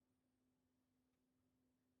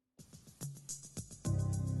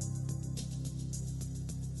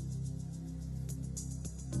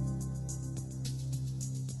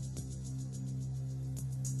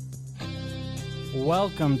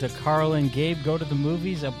Welcome to Carl and Gabe Go to the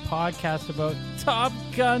Movies, a podcast about Top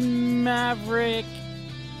Gun Maverick.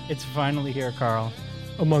 It's finally here, Carl.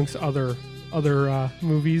 Amongst other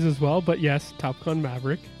movies as well, but yes, Top Gun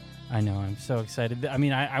Maverick. I know, I'm so excited. I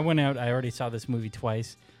mean, I went out, I already saw this movie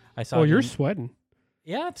twice. I saw. Oh, you're sweating.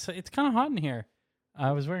 Yeah, it's kind of hot in here.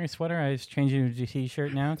 I was wearing a sweater. I was changing into a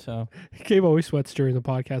t-shirt now, so. Gabe always sweats during the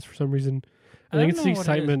podcast for some reason. I think it's the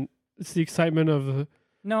excitement. It's the excitement of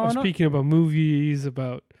speaking about movies,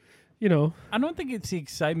 about, I don't think it's the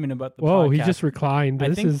excitement about the podcast. Whoa, he just reclined.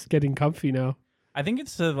 This is getting comfy now. I think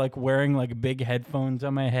it's like wearing like big headphones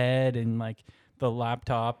on my head and like the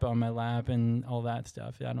laptop on my lap and all that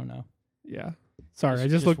stuff. I don't know. Yeah. Sorry, I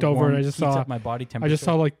just looked over and I just saw up my body temperature. I just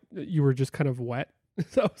saw like you were just kind of wet.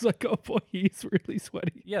 So I was like, oh boy, he's really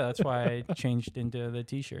sweaty. Yeah, that's why I changed into the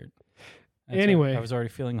t-shirt. Anyway. I was already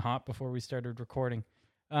feeling hot before we started recording.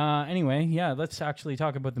 Anyway, yeah, let's actually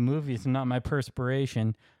talk about the movies and not my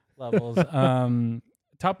perspiration levels.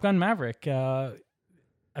 Top Gun Maverick. I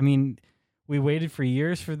mean, we waited for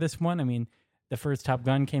years for this one. I mean, the first Top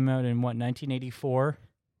Gun came out in 1984?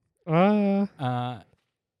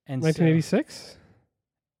 1986?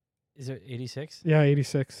 Is it 86? Yeah,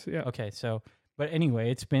 86. Yeah. Okay, so, but anyway,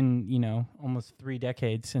 it's been, almost 3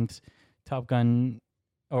 decades since Top Gun,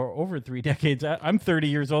 or over 3 decades. I'm 30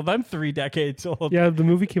 years old. I'm 3 decades old. Yeah, the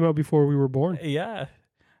movie came out before we were born. Yeah.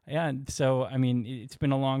 Yeah. So, I mean, it's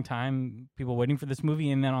been a long time, people waiting for this movie.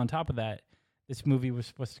 And then on top of that, this movie was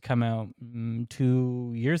supposed to come out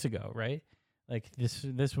 2 years ago, right? Like this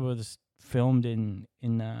was filmed in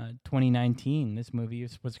 2019. This movie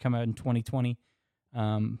was supposed to come out in 2020.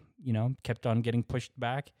 Kept on getting pushed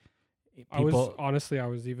back. I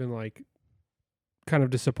was even like kind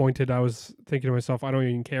of disappointed. I was thinking to myself, I don't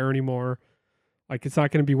even care anymore. Like, it's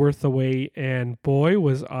not going to be worth the wait. And boy,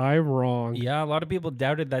 was I wrong. Yeah, a lot of people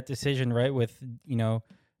doubted that decision, right? With,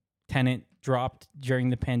 Tenet dropped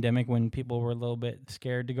during the pandemic when people were a little bit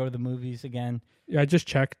scared to go to the movies again. Yeah, I just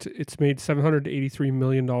checked. It's made $783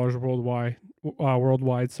 million worldwide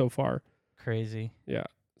so far. Crazy. Yeah,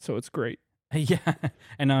 so it's great. Yeah,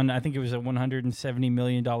 and I think it was a $170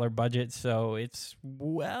 million budget, so it's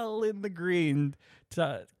well in the green.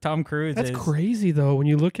 Tom Cruise. That's crazy, though, when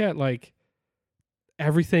you look at like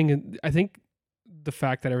everything. And I think the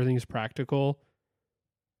fact that everything is practical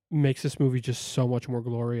makes this movie just so much more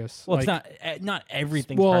glorious. Well, like, it's not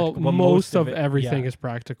everything. Well, most of everything is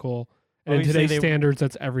practical, and in today's standards,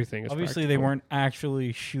 that's everything. Obviously, they weren't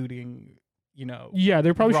actually shooting. Yeah,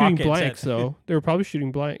 they're probably shooting blanks, though. They were probably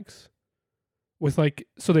shooting blanks.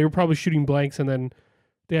 So they were probably shooting blanks, and then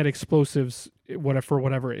they had explosives,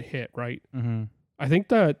 whatever it hit, right? Mm-hmm. I think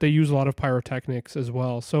that they use a lot of pyrotechnics as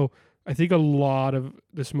well. So I think a lot of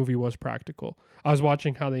this movie was practical. I was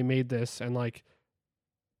watching how they made this, and like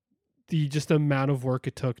the amount of work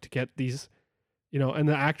it took to get these, and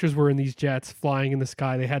the actors were in these jets flying in the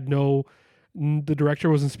sky. They had the director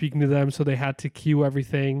wasn't speaking to them, so they had to cue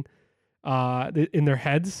everything in their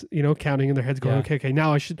heads, counting in their heads, going, okay,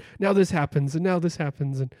 now this happens, and now this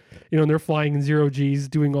happens, and and they're flying in 0 Gs,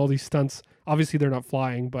 doing all these stunts. Obviously, they're not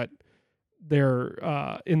flying, but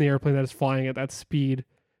they're in the airplane that is flying at that speed,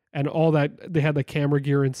 and all that. They had the camera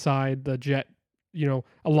gear inside the jet. A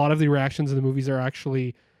lot of the reactions in the movies are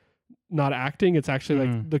actually not acting. It's actually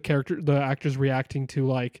like the actors reacting to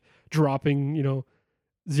like dropping,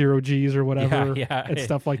 0 Gs or whatever, and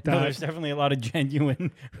stuff like that. No, there's definitely a lot of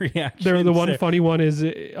genuine reactions. The one funny one is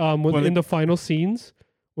in the final scenes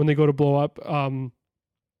when they go to blow up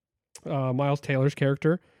Miles Taylor's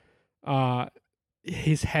character,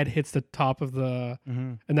 his head hits the top of the,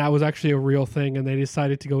 and that was actually a real thing, and they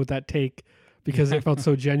decided to go with that take because it felt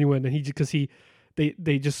so genuine, and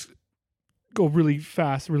they just go really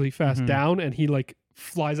fast down, and he like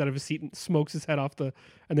flies out of his seat and smokes his head off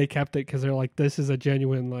and they kept it because they're like, this is a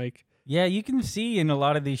genuine, like. Yeah, you can see in a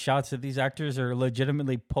lot of these shots that these actors are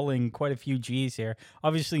legitimately pulling quite a few G's here.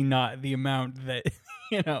 Obviously not the amount that,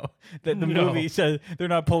 that the movie says. They're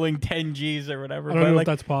not pulling 10 G's or whatever. I don't know if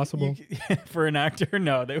that's possible. For an actor,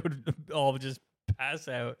 no, they would all just pass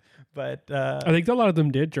out. But I think a lot of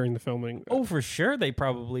them did during the filming. Oh, for sure they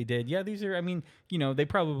probably did. Yeah, these are, they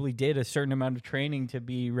probably did a certain amount of training to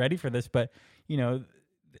be ready for this, but,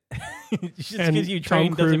 just because you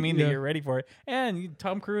train doesn't mean that you're ready for it. And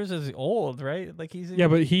Tom Cruise is old, right? Like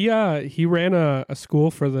but he ran a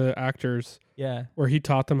school for the actors. Yeah, where he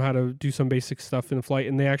taught them how to do some basic stuff in flight,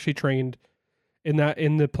 and they actually trained in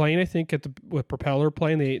the plane. I think with propeller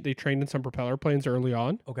plane, they trained in some propeller planes early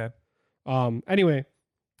on. Okay. Anyway,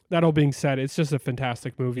 that all being said, it's just a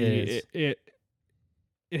fantastic movie. It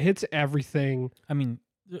hits everything. I mean,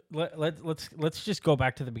 let's just go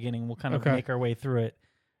back to the beginning. We'll kind of Okay. make our way through it.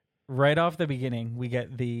 Right off the beginning, we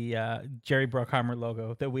get the Jerry Bruckheimer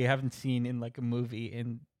logo that we haven't seen in like a movie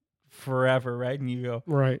in forever, right? And you go,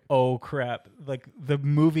 Right. oh crap! Like the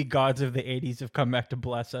movie gods of the '80s have come back to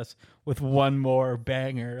bless us with one more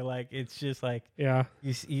banger. Like it's just like Yeah.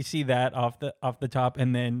 you see that off the top,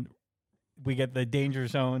 and then we get the Danger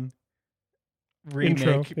Zone remake,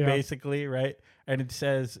 Intro, yeah. basically, right? And it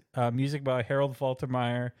says music by Harold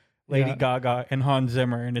Faltermeyer, Lady Yeah. Gaga, and Hans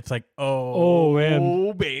Zimmer, and it's like, oh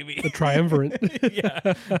man. baby, The triumvirate. yeah,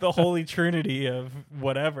 the holy trinity of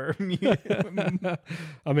whatever.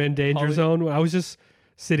 I'm in Danger Holly- Zone. I was just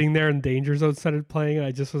sitting there and Danger Zone started playing, and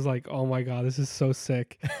I just was like, oh my God, this is so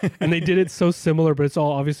sick. And they did it so similar, but it's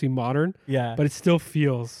all obviously modern, Yeah, but it still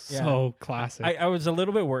feels Yeah. so classic. I was a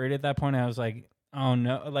little bit worried at that point. I was like, oh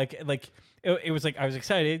no, like it was like I was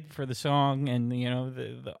excited for the song and you know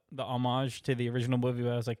the homage to the original movie,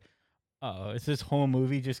 but I was like, oh, is this whole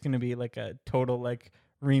movie just gonna be like a total like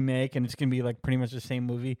remake and it's gonna be like pretty much the same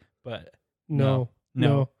movie? But no.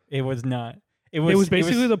 it was not. It was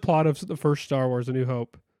basically the plot of the first Star Wars, A New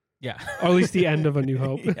Hope, yeah, or at least the end of A New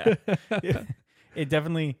Hope. Yeah. It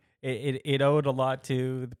definitely it owed a lot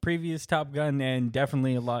to the previous Top Gun and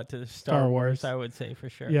definitely a lot to Star Wars, I would say for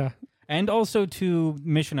sure. Yeah. And also to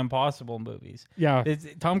Mission Impossible movies. Yeah.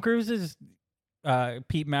 Tom Cruise's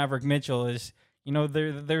Pete Maverick Mitchell is, you know,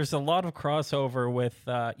 there's a lot of crossover with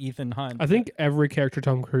Ethan Hunt. I think every character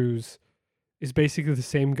Tom Cruise is basically the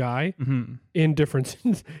same guy Mhm. in different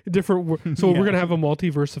so Yeah. we're gonna have a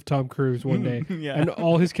multiverse of Tom Cruise one day, yeah. and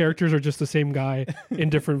all his characters are just the same guy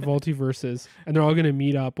in different multiverses, and they're all gonna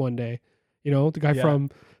meet up one day. You know, the guy Yeah.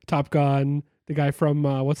 from Top Gun, the guy from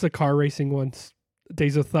what's the car racing ones,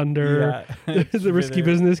 Days of Thunder, Yeah. the Risky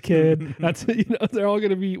Business Kid. That's they're all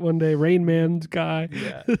gonna meet one day. Rain Man's guy.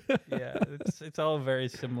 Yeah, yeah, it's all very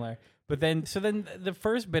similar. But then the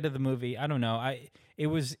first bit of the movie, I don't know,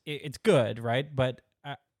 it's good, right? But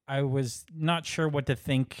I was not sure what to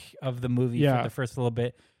think of the movie Yeah. for the first little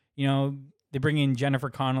bit. You know, they bring in Jennifer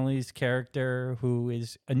Connelly's character, who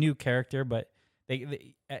is a new character, but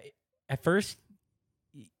they at first,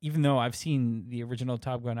 even though I've seen the original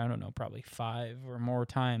Top Gun, I don't know, probably 5 or more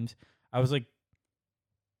times, I was like,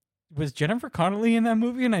 was Jennifer Connelly in that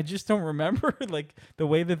movie? And I just don't remember. Like the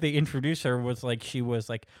way that they introduced her was like she was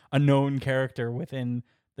like a known character within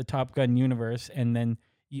the Top Gun universe. And then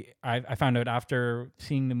I found out after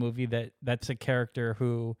seeing the movie that that's a character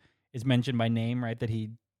who is mentioned by name, right? That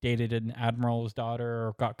he dated an admiral's daughter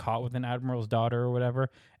or got caught with an admiral's daughter or whatever.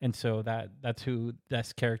 And so that's who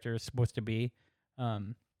this character is supposed to be.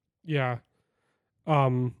 Yeah.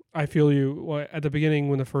 I feel you. Well, at the beginning,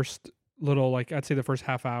 when the first little, like, I'd say the first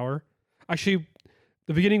half hour, actually,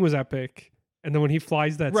 the beginning was epic. And then when he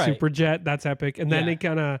flies that Right. super jet, that's epic. And then Yeah. it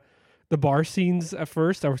kind of, the bar scenes at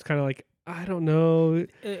first, I was kind of like, I don't know.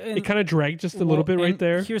 It kind of dragged just a little bit right and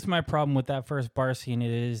there. Here's my problem with that first bar scene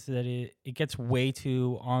is that it gets way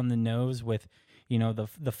too on the nose with, you know, the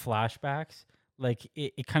flashbacks. Like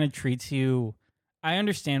it kind of treats you. I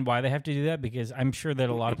understand why they have to do that because I'm sure that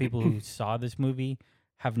a lot of people who saw this movie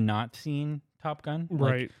have not seen Top Gun.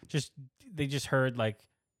 Like, Right. they just heard like,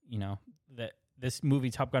 you know, that this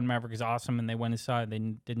movie Top Gun Maverick is awesome and they went and saw it. They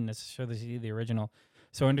didn't necessarily see the original.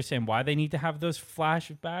 So I understand why they need to have those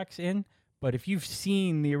flashbacks in. But if you've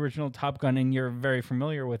seen the original Top Gun and you're very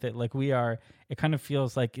familiar with it, like we are, it kind of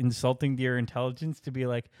feels like insulting to your intelligence to be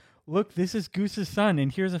like, look, this is Goose's son,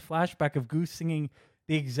 and here's a flashback of Goose singing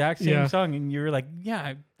the exact same Yeah. song. And you're like,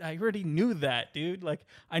 yeah, I already knew that, dude. Like,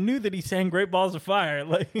 I knew that he sang Great Balls of Fire.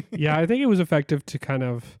 Like, Yeah, I think it was effective to kind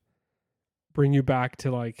of bring you back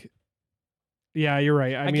to like, yeah, you're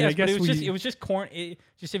right. I mean, I guess but it was just corn.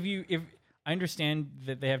 Just if I understand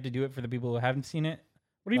that they have to do it for the people who haven't seen it.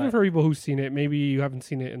 but even but- for people who've seen it, maybe you haven't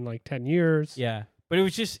seen it in like 10 years. Yeah, but it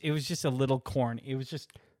was just a little corny. It was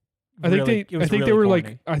just. I think really- it was they really were corny.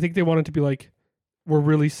 like, I think they wanted to be like, we're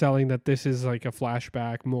really selling that this is like a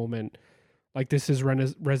flashback moment. Like this is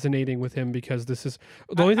resonating with him because this is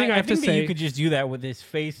the only thing I have to think that say. you could just do that with his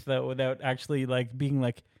face though, without actually like being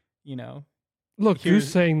like, you know, Look, here's-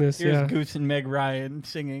 Goose saying this. here's Yeah. Goose and Meg Ryan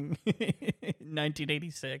singing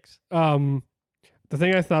 1986. The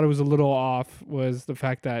thing I thought it was a little off was the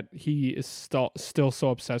fact that he is still so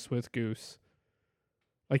obsessed with Goose.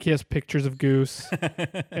 Like he has pictures of Goose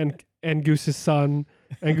and Goose's son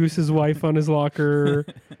and Goose's wife on his locker.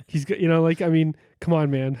 He's got, you know, like, I mean, come on,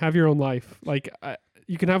 man, have your own life. Like,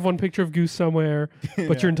 you can have one picture of Goose somewhere,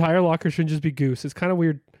 but your entire locker shouldn't just be Goose. It's kind of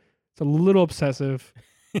weird. It's a little obsessive.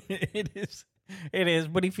 It is,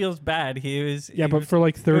 but he feels bad. He was Yeah, he but was- for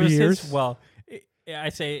like it 30 was years. his, well, I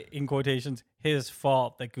say in quotations, his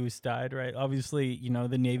fault that Goose died, right? Obviously, you know,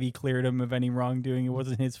 the Navy cleared him of any wrongdoing. It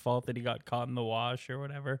wasn't his fault that he got caught in the wash or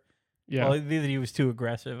whatever. Yeah. Well, either he was too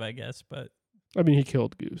aggressive, I guess, but I mean, he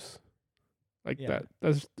killed Goose. Like Yeah. that.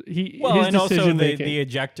 That's he. well, his and also decision the, making. the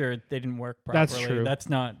ejector they didn't work properly. That's true. That's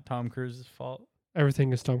not Tom Cruise's fault.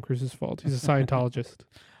 Everything is Tom Cruise's fault. He's a Scientologist.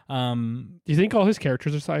 Um, Do you think all his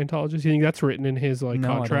characters are Scientologists? Do you think that's written in his like no,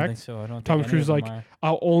 contract? I don't think so. I don't. Tom think any Cruise of them like, are.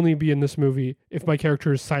 I'll only be in this movie if my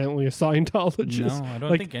character is silently a Scientologist. No, I don't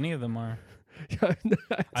like- think any of them are.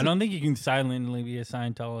 I don't think you can silently be a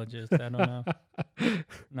Scientologist. I don't know.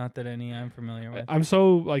 Not that any I'm familiar with. I'm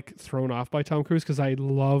so like thrown off by Tom Cruise because I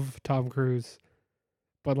love Tom Cruise,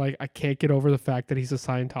 but like I can't get over the fact that he's a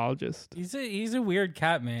Scientologist. He's a weird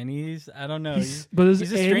cat, man. I don't know. He's Does a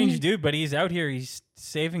strange dude, but he's out here. He's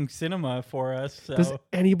saving cinema for us. So Does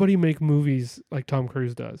anybody make movies like Tom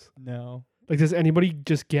Cruise does? no, Like, does anybody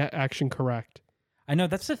just get action correct? I know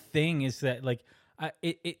that's the thing. Is that like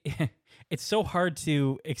it's so hard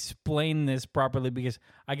to explain this properly because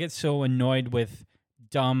I get so annoyed with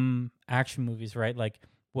dumb action movies. Right, like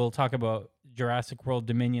we'll talk about Jurassic World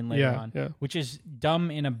Dominion later on. Yeah. Which is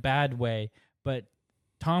dumb in a bad way. But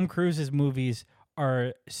Tom Cruise's movies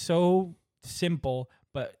are so simple,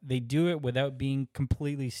 but they do it without being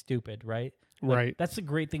completely stupid, right? Like, Right. That's the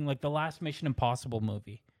great thing. Like the last Mission Impossible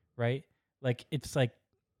movie, right? Like it's like,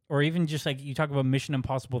 or even just like you talk about Mission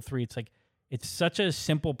Impossible 3, it's like, it's such a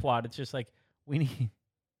simple plot. It's just like, we need,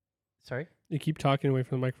 sorry? You keep talking away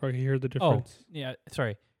from the microphone. I can hear the difference. Oh, yeah,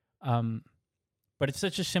 sorry. But it's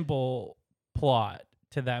such a simple plot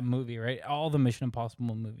to that movie, right? All the Mission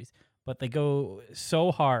Impossible movies, but they go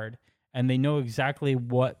so hard and they know exactly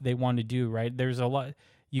what they want to do, right? There's a lot,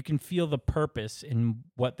 you can feel the purpose in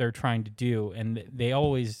what they're trying to do, and they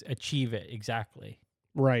always achieve it exactly.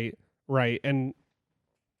 Right. And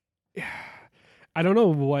I don't know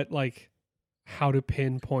what, like, how to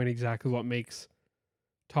pinpoint exactly what makes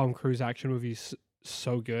Tom Cruise action movies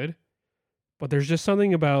so good, but there's just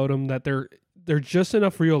something about them that they're just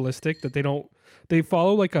enough realistic that they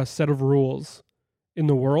follow like a set of rules in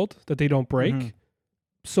the world that they don't break. Mhm.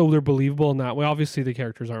 So they're believable in that way. Obviously the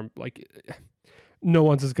characters aren't like, no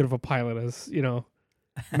one's as good of a pilot as, you know,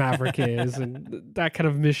 Maverick is, and that kind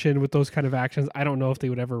of mission with those kind of actions. I don't know if they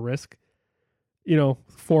would ever risk, you know,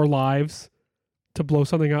 4 lives to blow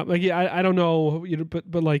something up. Like, yeah, I don't know, you know,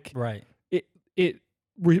 but like Right. it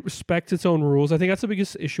respects its own rules. I think that's the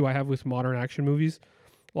biggest issue I have with modern action movies,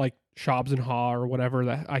 like Hobbs and Shaw or whatever.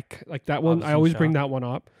 That I like that one. Hobbs I and always Shaw. bring that one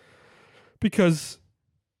up because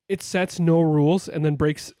it sets no rules and then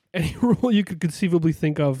breaks any rule you could conceivably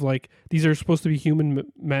think of. Like, these are supposed to be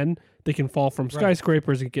human men. They can fall from Right.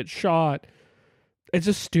 skyscrapers and get shot. It's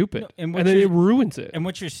just stupid, No, and and what then you're- it ruins it. And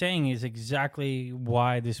what you're saying is exactly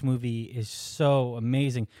why this movie is so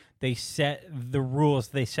amazing. They set the rules,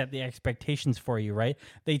 they set the expectations for you, right?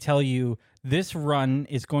 They tell you this run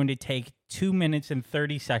is going to take 2 minutes and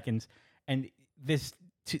 30 seconds, and this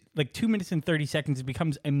 2 minutes and 30 seconds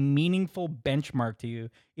becomes a meaningful benchmark to you,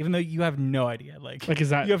 even though you have no idea. Like Like,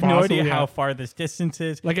 is that you have no idea possible? Yeah. how far this distance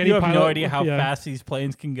is. Like any you have no pilot- idea how yeah. fast these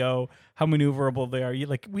planes can go, how maneuverable they are. You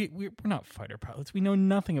like we're not fighter pilots. We know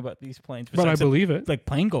nothing about these planes. But I besides that, believe it. like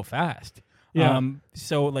plane go fast. Yeah.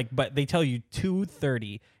 So like, but they tell you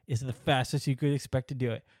 2:30 is the fastest you could expect to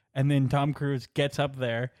do it, and then Tom Cruise gets up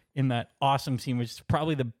there in that awesome scene, which is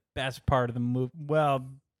probably the best part of the movie. Well,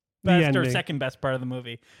 best or ending. second best part of the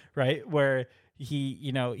movie, right? Where he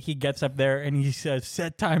gets up there and he says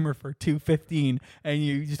set timer for 2:15, and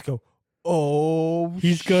you just go, oh,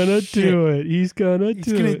 He's gonna shit. do it. He's gonna He's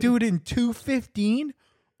do gonna it. do it in 2:15.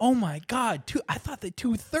 Oh my god! I thought that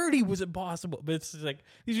 2:30 was impossible, but it's just like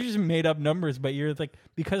these are just made up numbers. But you're like,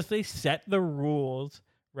 because they set the rules,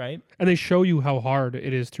 right? And they show you how hard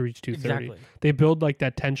it is to reach 230. Exactly. They build like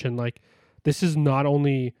that tension. Like, this is not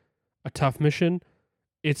only a tough mission,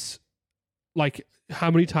 it's like how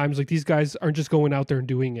many times like these guys aren't just going out there and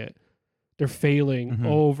doing it. They're failing Mhm.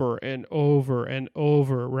 over and over and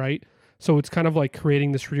over, right? So it's kind of like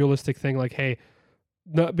creating this realistic thing like, hey,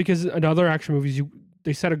 no, because in other action movies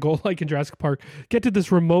they set a goal like in Jurassic Park, get to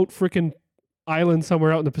this remote freaking island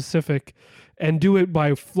somewhere out in the Pacific and do it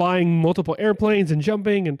by flying multiple airplanes and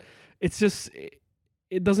jumping, and it's just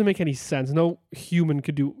it doesn't make any sense. No human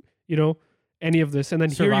could do, you know, any of this. And then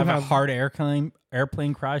here you Survive a have hard airplane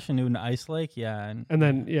crash into an ice lake, yeah, and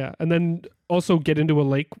then also get into a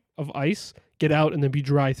lake of ice, get out, and then be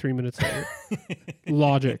dry 3 minutes later.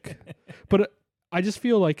 Logic. But I just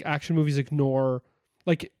feel like action movies ignore,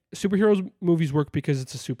 like, superheroes movies work because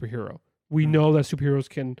it's a superhero. We know that superheroes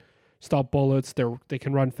can stop bullets, they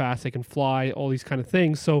can run fast, they can fly, all these kind of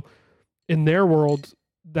things. So in their world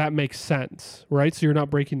that makes sense, right? So you're not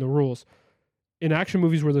breaking the rules. In action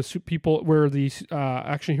movies where the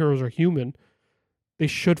action heroes are human, they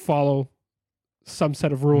should follow some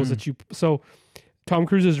set of rules that you. So Tom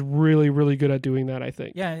Cruise is really, really good at doing that, I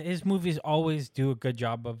think. Yeah, his movies always do a good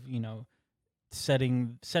job of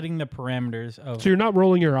setting the parameters of. So you're not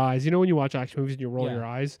rolling your eyes. You know when you watch action movies and you roll your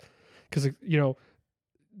eyes because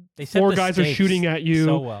They set four the guys are stakes shooting at you,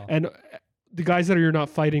 so well. and the guys that you're not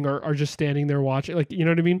fighting are just standing there watching. Like, you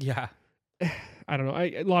know what I mean? Yeah. I don't know.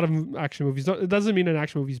 A lot of action movies. It doesn't mean an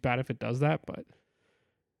action movie is bad if it does that, but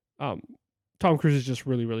Tom Cruise is just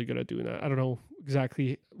really, really good at doing that. I don't know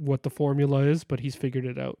exactly what the formula is, but he's figured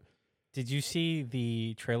it out. Did you see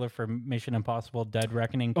the trailer for Mission Impossible: Dead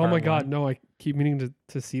Reckoning? Oh my Part God, 1? no! I keep meaning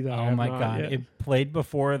to see that. Oh my God! It played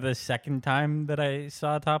before the second time that I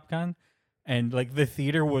saw Top Gun, and like the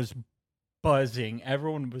theater was buzzing.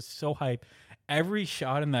 Everyone was so hyped. Every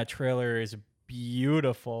shot in that trailer is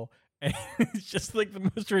beautiful. And it's just like the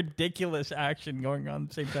most ridiculous action going on at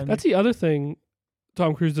the same time. That's the other thing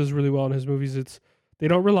Tom Cruise does really well in his movies. They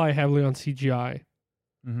don't rely heavily on CGI.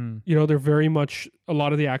 Mm-hmm. They're very much, a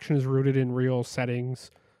lot of the action is rooted in real settings,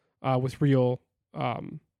 with real,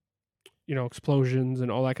 explosions and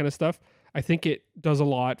all that kind of stuff. I think it does a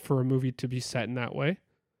lot for a movie to be set in that way.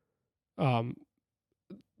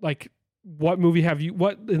 Like, what movie in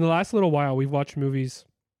the last little while, we've watched movies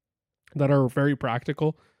that are very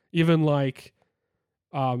practical. Even like,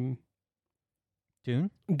 Dune?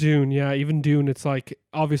 Dune, yeah, even Dune, it's like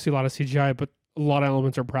obviously a lot of CGI, but a lot of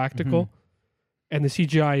elements are practical. Mm-hmm. And the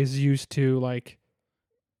CGI is used to like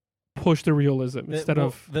push the realism instead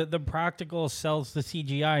of the practical sells the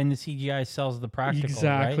CGI and the CGI sells the practical.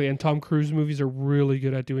 Exactly. Right? And Tom Cruise movies are really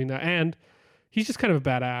good at doing that. And he's just kind of a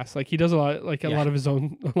badass. Like he does a lot of his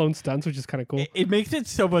own stunts, which is kind of cool. It makes it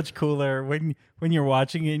so much cooler when you're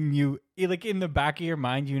watching it and you like in the back of your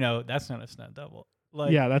mind, that's not a stunt double.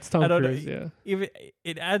 Like, yeah, that's Tom Cruise. Yeah. Even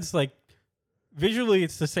it adds like visually,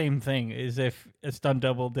 it's the same thing as if a stunt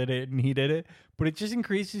double did it and he did it, but it just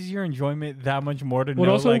increases your enjoyment that much more to know. It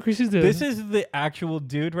also like, increases this is the actual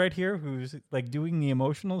dude right here who's like doing the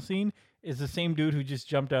emotional scene is the same dude who just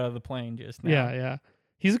jumped out of the plane just now. Yeah, yeah.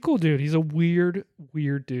 He's a cool dude. He's a weird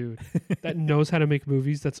dude that knows how to make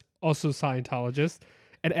movies. That's also a Scientologist,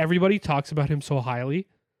 and everybody talks about him so highly,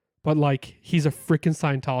 but like he's a freaking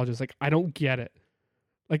Scientologist. Like I don't get it.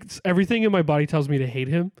 Like everything in my body tells me to hate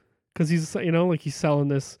him. Because he's, like he's selling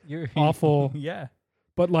this awful. Yeah.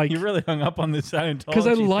 But like. You really hung up on the Scientology. Because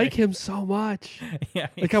I like him so much. Yeah.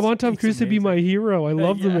 Like I want Tom Cruise to be my hero. I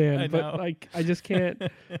love the man. But like, I just can't.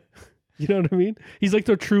 You know what I mean? He's like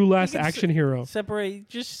the true last action hero. Separate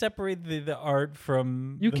the art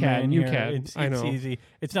from you the can. man You here. can. It's I know. easy.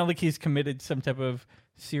 It's not like he's committed some type of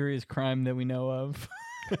serious crime that we know of.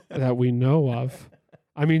 That we know of.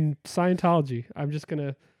 I mean, Scientology. I'm just going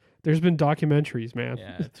to. There's been documentaries, man.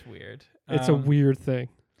 Yeah, it's weird. It's a weird thing.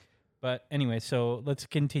 But anyway, so let's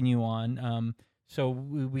continue on. So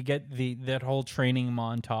we get that whole training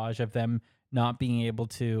montage of them not being able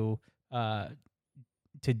to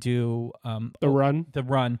do the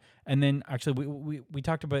run, and then actually we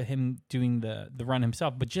talked about him doing the run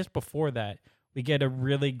himself, but just before that, we get a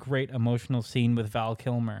really great emotional scene with Val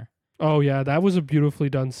Kilmer. Oh yeah, that was a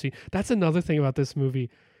beautifully done scene. That's another thing about this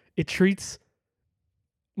movie. It treats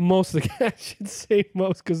most of the I should say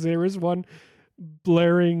most because there is one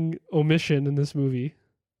blaring omission in this movie,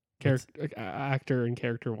 actor and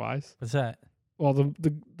character wise. What's that? Well,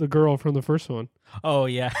 the girl from the first one. Oh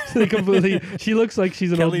yeah, she looks like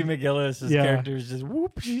she's an Kelly McGillis' character is just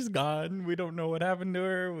whoop, she's gone. We don't know what happened to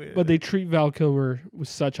her. But they treat Val Kilmer with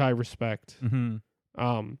such high respect.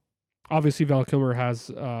 Mm-hmm. Obviously Val Kilmer has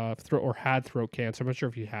had throat cancer. I'm not sure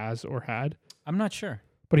if he has or had. I'm not sure.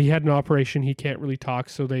 But he had an operation. He can't really talk,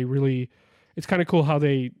 so it's kind of cool how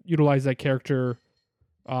they utilize that character.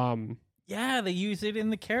 Yeah, they use it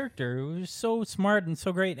in the character. It was so smart and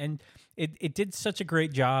so great, and it did such a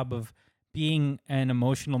great job of being an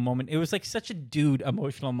emotional moment. It was like such a dude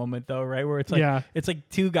emotional moment, though, right? Where it's like it's like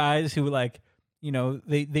two guys who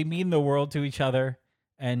they mean the world to each other,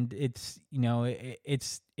 and it's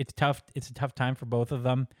it's tough. It's a tough time for both of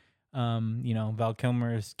them. Val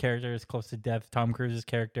Kilmer's character is close to death. Tom Cruise's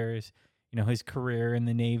character is, his career in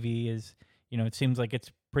the Navy is, it seems like it's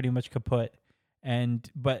pretty much kaput. And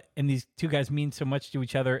these two guys mean so much to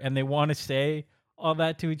each other, and they want to say all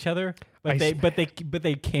that to each other, but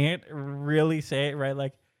they can't really say it, right?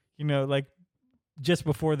 Like, like just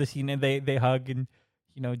before the scene, and they hug, and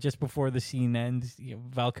just before the scene ends,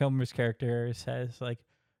 Val Kilmer's character says like,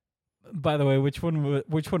 By the way, which one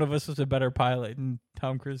of us was a better pilot? And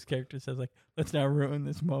Tom Cruise's character says like, "Let's not ruin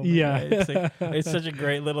this moment." Yeah. right? It's like, it's such a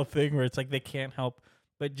great little thing where it's like they can't help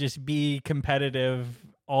but just be competitive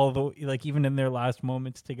all the like even in their last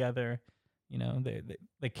moments together. You know,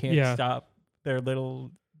 they can't Yeah. stop their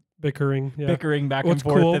little bickering. Yeah. bickering back What's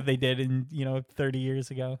and forth cool- that they did in 30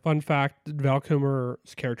 years ago. Fun fact: Val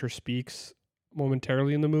Kilmer's character speaks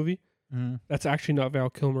momentarily in the movie. Mhm. That's actually not Val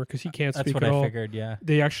Kilmer because he can't That's speak what at I all. figured. Yeah,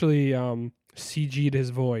 They actually CG'd his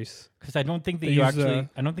voice. because I don't think that They you use, actually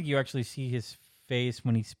I don't think you actually see his face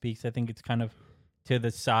when he speaks. I think it's kind of to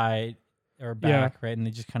the side or back, right? And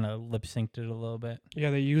they just kind of lip synced it a little bit. Yeah,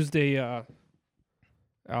 they used a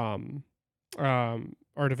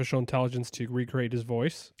artificial intelligence to recreate his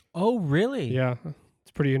voice. Oh, really? Yeah,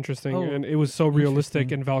 it's pretty interesting, Oh, and it was so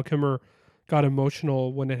realistic. interesting. And Val Kilmer got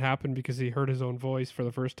emotional when it happened because he heard his own voice for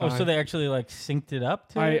the first Oh, time. so they actually like synced it up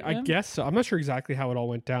to I him? guess so. I'm not sure exactly how it all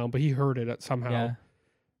went down, but he heard it somehow, Yeah.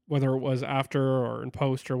 whether it was after or in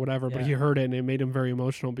post or whatever. But Yeah. he heard it, and it made him very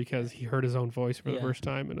emotional because he heard his own voice for the Yeah. first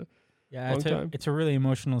time. And Yeah, long time. it's a really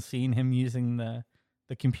emotional scene. Him using the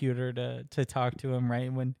computer to talk to him,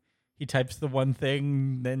 right? When he types the one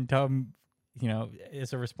thing, then Tom,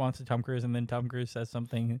 is a response to Tom Cruise, and then Tom Cruise says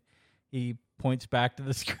something. He points back to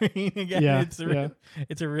the screen again. Yeah,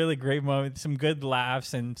 It's a really great moment. Some good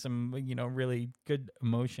laughs and some really good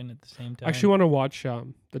emotion at the same time. I actually want to watch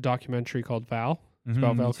the documentary called Val. It's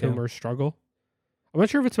about me Val too. Kilmer's struggle. I'm not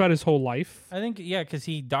sure if it's about his whole life. I think because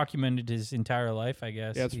he documented his entire life. I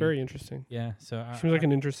guess. Yeah, it's very interesting. Yeah, so Seems like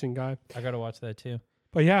an interesting guy. I got to watch that too.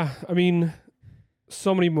 But yeah, I mean,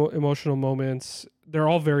 so many emotional moments. They're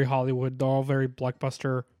all very Hollywood. They're all very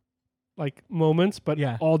blockbuster like moments, but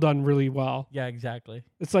Yeah. all done really well. Yeah, exactly.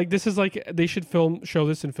 It's like this is like they should show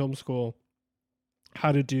this in film school.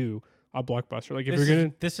 How to do a blockbuster? Like if you're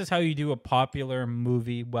This is how you do a popular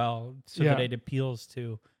movie well, so Yeah. that it appeals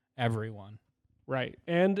to everyone. right,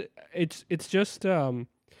 and it's just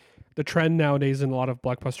the trend nowadays in a lot of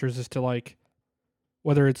blockbusters is to like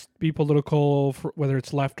whether it's be political, whether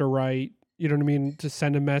it's left or right. You know what I mean? To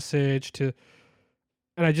send a message to,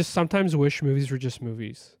 and I just sometimes wish movies were just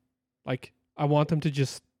movies. Like I want them to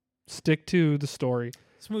just stick to the story.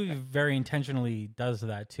 This movie very intentionally does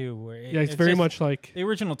that too. Where It's very just- much like the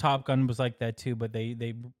original Top Gun was like that too, but they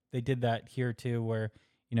did that here too, where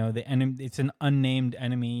the enemy, it's an unnamed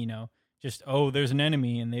enemy. Just there's an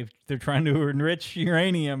enemy, and they're trying to enrich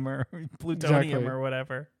uranium or plutonium Exactly. or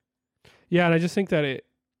whatever. yeah, and I just think that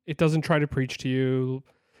it doesn't try to preach to you.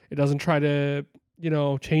 It doesn't try to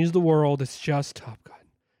change the world. It's just Top Gun.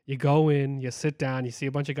 You go in, you sit down, you see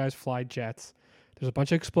a bunch of guys fly jets. There's a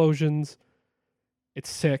bunch of explosions. It's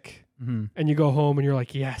sick. Mm-hmm. And you go home and you're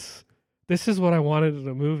like, yes, this is what I wanted in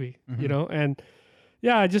a movie, Mhm. And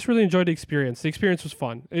yeah, I just really enjoyed the experience. The experience was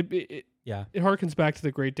fun. It Yeah. harkens back to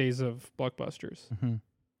the great days of blockbusters. Mm-hmm.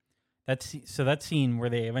 That scene where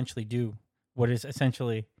they eventually do what is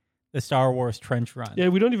essentially the Star Wars trench run. Yeah,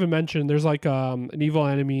 we don't even mention there's like an evil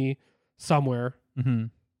enemy somewhere, Mm-hmm.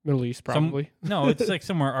 Middle East probably. No, it's like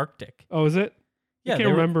somewhere Arctic. Oh, is it? Yeah, I they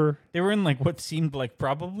can't were, remember. they were in like what seemed like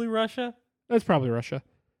probably Russia. That's probably Russia.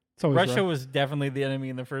 It's always Russia Russia. was definitely the enemy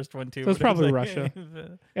in the first one too. So it's but it was probably like-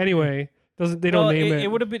 Russia. Anyway, they don't name it. It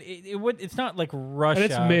would have been. It would. It's not like Russia.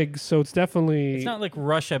 And it's MiG, so it's definitely. It's not like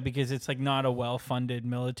Russia because it's like not a well-funded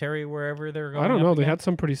military wherever they're going. I don't up know. They against. had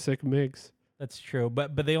some pretty sick MiGs. That's true,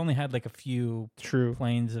 but they only had like a few True.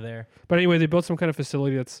 planes there. But anyway, they built some kind of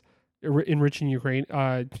facility that's enriching Ukrainium.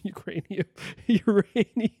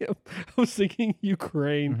 Uranium. I was thinking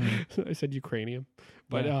Ukraine. Mhm. I said Ukrainium,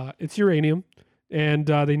 but Yeah. it's uranium, and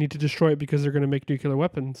they need to destroy it because they're going to make nuclear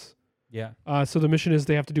weapons. Yeah. So the mission is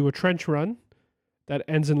they have to do a trench run that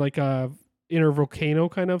ends in like a inner volcano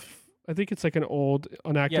kind of. I think it's like an old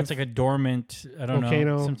inactive. Yeah, it's like a dormant. I don't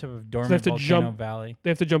volcano. know, some type of have dormant to volcano jump- valley. they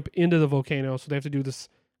have to jump into the volcano, so they have to do this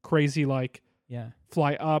crazy like Yeah.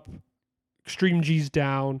 fly up, extreme G's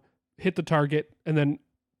down, hit the target, and then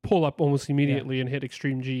pull up almost immediately and hit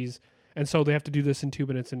extreme G's. And so they have to do this in 2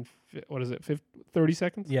 minutes and 30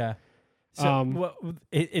 seconds. Yeah. So Um,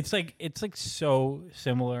 it's like so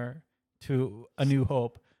similar to A New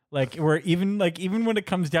Hope. Like where even when it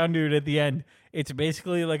comes down to it at the end, it's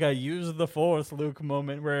basically like a use the force Luke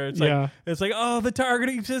moment where it's Yeah. like the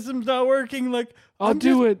targeting system's not working. Like I'll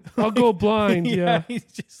do it. I'll go blind. Yeah. he's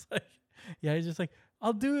just like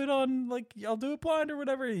I'll do it blind or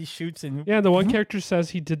whatever. He shoots and Yeah. The one character says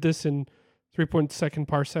he did this in 3.2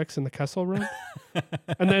 parsecs in the Kessel Run.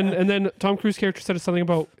 and then Tom Cruise character said something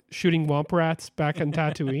about shooting womp rats back on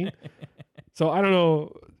Tatooine. So I don't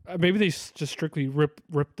know. Maybe they just strictly rip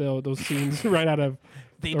those scenes right out of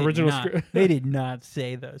They Original did not. script. They did not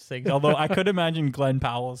say those things. Although I could imagine Glenn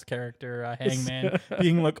Powell's character, Hangman,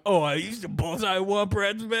 being like, "Oh, I used to bullseye one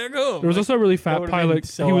Brad's back home." There was also a really fat would've been pilot.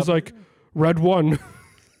 so He was up- like, Red 1.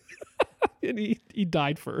 And he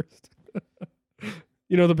died first.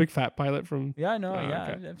 You know the big fat pilot from... "Yeah, I know. Oh,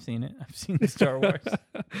 Yeah, okay. I've seen it. I've seen the Star Wars."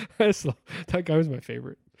 That guy was my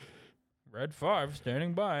favorite. Red 5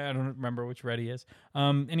 standing by. I don't remember which Red he is.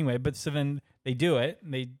 Anyway, but so then they do it.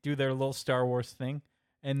 They do their little Star Wars thing.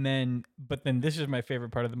 But then this is my favorite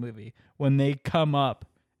part of the movie. When they come up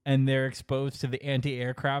and they're exposed to the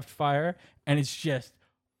anti-aircraft fire, and it's just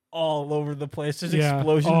all over the place. There's Yeah.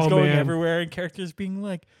 explosions Oh, going man. everywhere, and characters being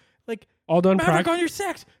like, All done "Maverick on your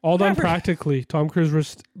sex!" all done Maverick. practically. Tom Cruise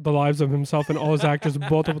risked the lives of himself and all his actors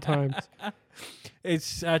multiple times. It's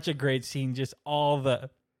such a great scene. Just all the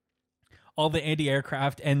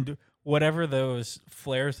anti-aircraft and whatever those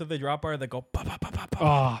flares that they drop are that go pop, pop, pop, pop, pop.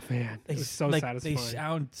 Oh man, They it's s- so like, satisfying. They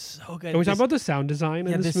sound so good. Can we talk This- about the sound design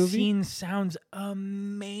yeah, in this the movie? scene sounds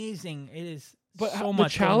amazing. It is But so the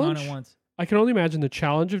much going on challenge- at once. I can only imagine the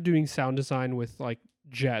challenge of doing sound design with like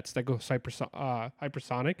jets that go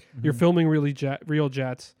hypersonic. You're Mhm. filming real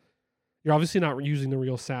jets. You're obviously not using the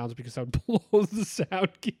real sounds because that would blow the sound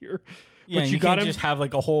gear. Yeah, but and you you can't gotta- just have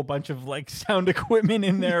like a whole bunch of like sound equipment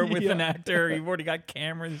in there with an Yeah. actor. You've already got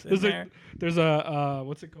cameras in There's there. There's a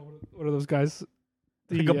what's it called? What are those guys?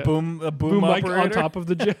 Like a boom boom mic operator. on top of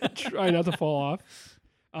the jet, trying not to fall off.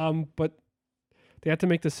 But they had to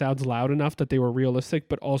make the sounds loud enough that they were realistic,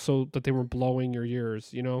 but also that they were blowing your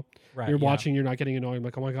ears. You know, Right, you're yeah. watching, you're not getting annoyed. I'm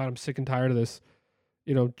like, oh my god, I'm sick and tired of this.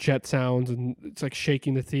 You know, jet sounds, and it's like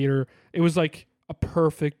shaking the theater. It was like a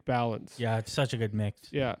perfect balance. Yeah, it's such a good mix.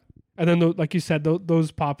 Yeah. And then, like you said,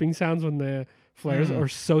 those popping sounds when the flares Mm. are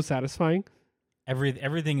so satisfying.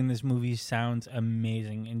 Everything in this movie sounds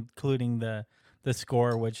amazing, including the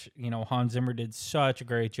score, which Hans Zimmer did such a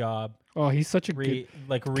great job. Oh, he's such a good.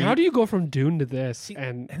 How do you go from Dune to this? See,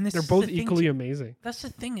 and this they're is both the thing equally too. amazing. That's the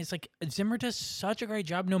thing. Is like Zimmer does such a great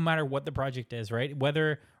job, no matter what the project is, right?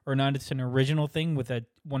 Whether or not it's an original thing with a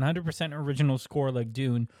 100% original score like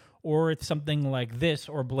Dune, or it's something like this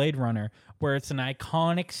or Blade Runner, where it's an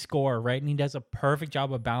iconic score, right? And he does a perfect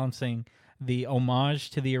job of balancing the homage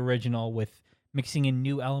to the original with mixing in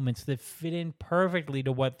new elements that fit in perfectly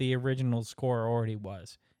to what the original score already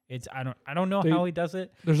was. It's I don't know how he does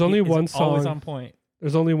it. There's only It's one always song. on point.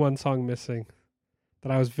 There's only one song missing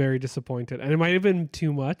that I was very disappointed, and it might have been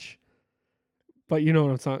too much. But you know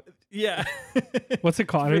what I'm talking. Yeah. What's it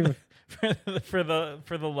called? I don't even- for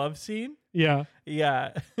the love scene? Yeah,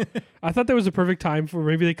 Yeah. I thought there was a perfect time for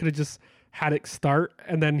maybe they could have just had it start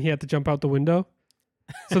and then he had to jump out the window.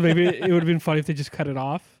 So maybe it would have been funny if they just cut it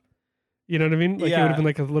off. You know what I mean? Like it would have been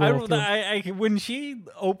like a little. I when she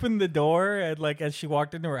opened the door and like as she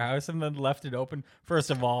walked into her house and then left it open. First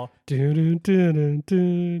of all, take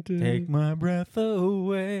my breath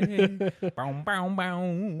away. Bow, bow, bow.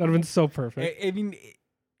 That would have been so perfect. I mean,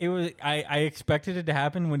 it was. I expected it to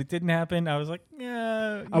happen. When it didn't happen, I was like,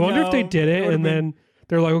 yeah. I wonder if they did it would've and been- then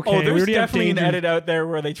they're like, okay, Oh, we there's already have definitely an Danger. edit out there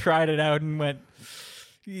where they tried it out and went,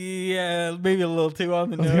 yeah, maybe a little too on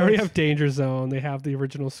the nose. They already have Danger Zone. They have the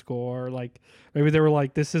original score. Like maybe they were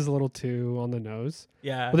like, this is a little too on the nose.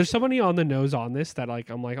 Yeah. But there's so many on the nose on this that like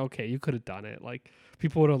I'm like, okay, you could have done it. Like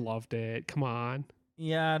people would have loved it. Come on.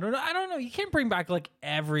 Yeah, I don't know. You can't bring back like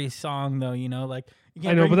every song though, like you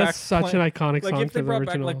can't I know, bring but back that's such an iconic like song if they for the brought back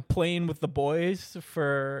original. like Playing with the Boys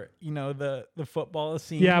for, the football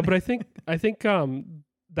scene. Yeah, but I think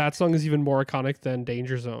that song is even more iconic than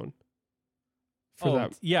Danger Zone. For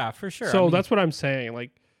that. Yeah, for sure. So I mean, that's what I'm saying.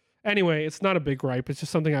 Like anyway, it's not a big gripe. It's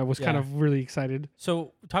just something I was kind Yeah. of really excited.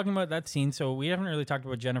 so talking about that scene, so we haven't really talked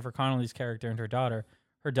about Jennifer Connelly's character and her daughter.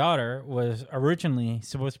 Her daughter was originally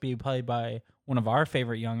supposed to be played by one of our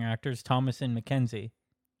favorite young actors, Thomasin McKenzie.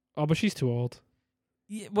 Oh, but she's too old.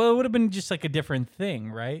 Yeah, well, it would have been just like a different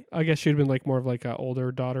thing, right? I guess she'd been like more of like an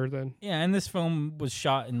older daughter then. Yeah, and this film was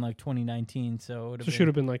shot in like 2019, so it would have So been, she'd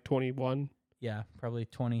have been like 21. yeah, probably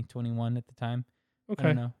 20, 21 at the time. I Okay.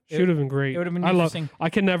 don't know. She would have been great. It would have been I love. interesting. I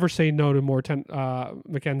can never say no to more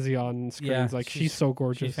Mackenzie on screens. Yeah, like she's she's- so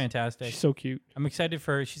gorgeous. She's fantastic. She's so cute. I'm excited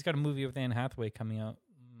for her. She's got a movie with Anne Hathaway coming out.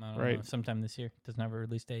 I don't know, Right. sometime this year. Doesn't have a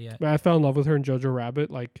release date yet. I fell in love with her in Jojo Rabbit.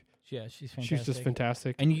 Like Yeah, she's fantastic. she's just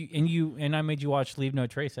fantastic. And I made you watch Leave No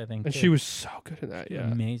Trace, I think. And too. she was so good in that. Yeah.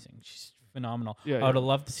 amazing. She's phenomenal. Yeah, I would yeah. have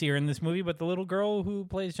loved to see her in this movie, but the little girl who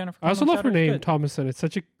plays Jennifer I also Connelly's love her daughter is name, good. Thomason. It's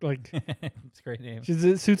such a like. It's a great name.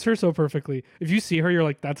 It suits her so perfectly. If you see her, you're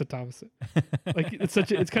like, that's a Thomason. Like it's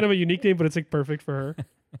it's kind of a unique name, but it's like perfect for her.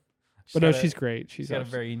 But no, she's great. She's got a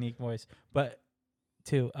very unique voice. But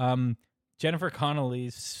too, Jennifer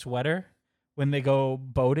Connelly's sweater when they go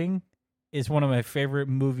boating is one of my favorite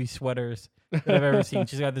movie sweaters that I've ever seen.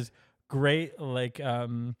 She's got this great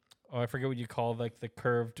I forget what you call like the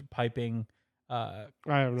curved piping I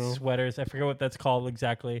don't know. sweaters. I forget what that's called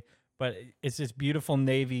exactly, but it's this beautiful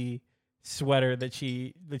navy sweater that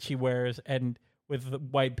she wears, and with the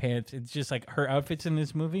white pants. It's just like her outfits in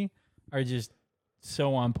this movie are just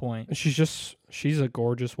so on point. And she's a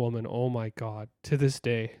gorgeous woman. Oh my God. To this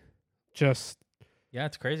day. Just. Yeah,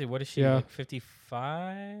 it's crazy. What is she, like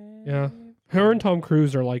 55? Yeah. Her and Tom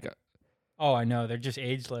Cruise are like. Oh, I know. They're just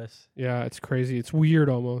ageless. Yeah, it's crazy. It's weird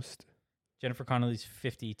almost. Jennifer Connelly's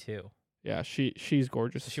 52. Yeah, she's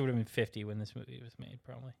gorgeous. So she would have been 50 when this movie was made,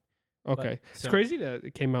 probably. Okay. It's crazy that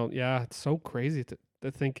it came out. Yeah, it's so crazy to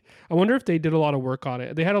think. I wonder if they did a lot of work on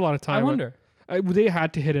it. They had a lot of time. I wonder. They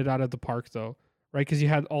had to hit it out of the park, though, right? Because you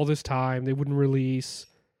had all this time. They wouldn't release.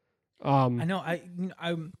 I know.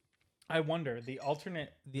 I wonder the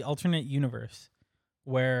alternate universe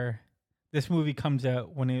where this movie comes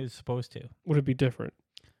out when it was supposed to. Would it be different?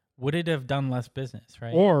 Would it have done less business,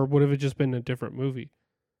 right? Or would it have just been a different movie?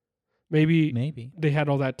 Maybe they had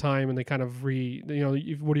all that time and they kind of what are you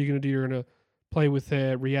going to do? You're going to play with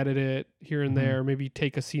it, re-edit it here and there, maybe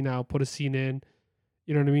take a scene out, put a scene in.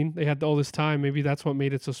 You know what I mean? They had all this time. Maybe that's what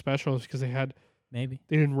made it so special, is because they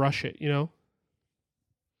didn't rush it, you know?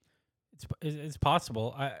 It's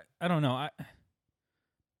possible. I don't know.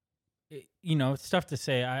 It's tough to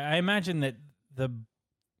say. I imagine that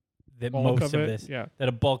most of this, that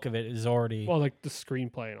a bulk of it is already, well, like the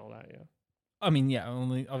screenplay and all that. Yeah. I mean, yeah.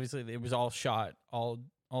 Only obviously it was all shot, all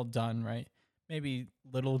done, right? Maybe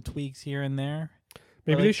little tweaks here and there.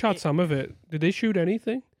 Maybe they shot some of it. Did they shoot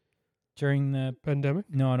anything during the pandemic?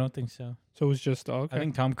 No, I don't think so. So it was just okay. I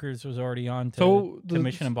think Tom Cruise was already on to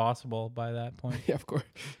Mission Impossible by that point. Yeah, of course.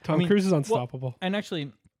 Tom Cruise is unstoppable. Well, and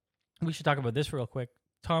actually, we should talk about this real quick.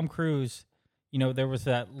 Tom Cruise, there was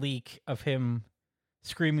that leak of him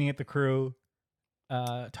screaming at the crew,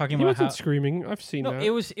 talking about how screaming. I've seen that.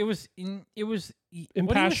 It was impassioned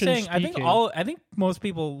what he was saying. speaking. I think most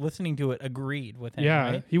people listening to it agreed with him.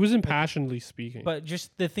 Yeah, right? he was impassionedly speaking. But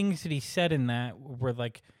just the things that he said in that were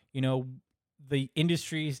like, the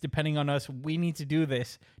industry is depending on us. We need to do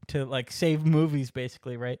this to like save movies,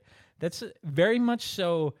 basically, right? That's very much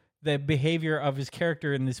so the behavior of his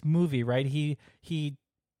character in this movie, right? He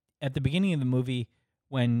at the beginning of the movie,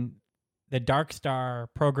 when the Dark Star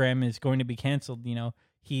program is going to be canceled,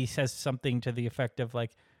 he says something to the effect of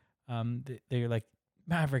like, they're like,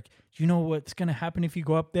 Maverick, do you know what's going to happen if you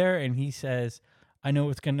go up there? And he says, I know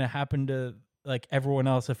what's going to happen to like everyone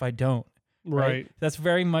else if I don't. Right. That's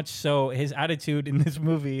very much so. His attitude in this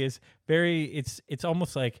movie is it's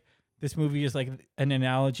almost like this movie is like an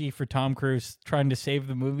analogy for Tom Cruise trying to save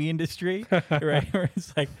the movie industry, right? Where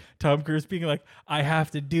it's like Tom Cruise being like, I have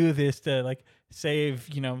to do this to like save,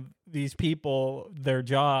 these people, their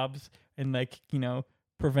jobs, and like,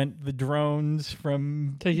 prevent the drones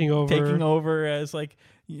from taking over as like,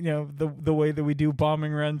 the way that we do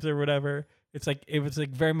bombing runs or whatever. It's like, it was like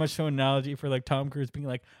very much so an analogy for like Tom Cruise being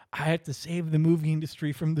like, I have to save the movie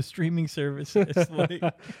industry from the streaming services. Like,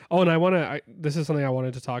 and this is something I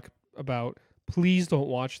wanted to talk about. Please don't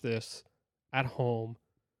watch this at home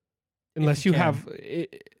unless you have,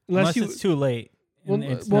 unless it's too late. Well,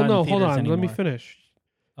 no, hold on. Let me finish.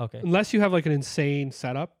 Okay. Unless you have like an insane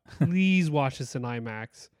setup, please watch this in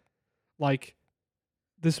IMAX. Like,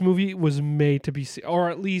 this movie was made to be, or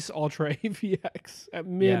at least Ultra AVX at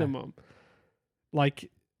minimum. Yeah.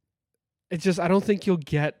 Like, it's just, I don't think you'll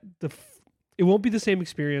get it won't be the same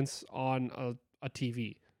experience on a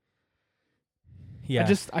TV.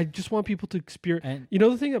 Yeah. I just want people to experience.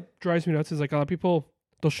 The thing that drives me nuts is like a lot of people,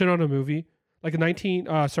 they'll shit on a movie. Like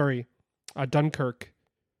Dunkirk.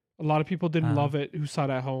 A lot of people didn't love it who saw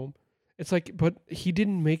it at home. It's like, but he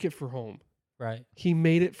didn't make it for home. Right. He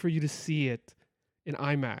made it for you to see it in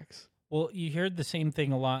IMAX. Well, you heard the same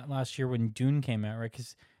thing a lot last year when Dune came out, right?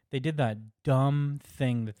 Because they did that dumb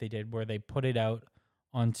thing that they did where they put it out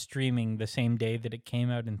on streaming the same day that it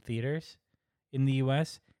came out in theaters in the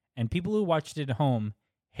US, and people who watched it at home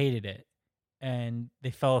hated it, and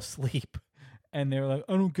they fell asleep, and they were like,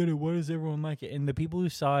 I don't get it. Why does everyone like it? And the people who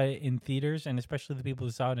saw it in theaters, and especially the people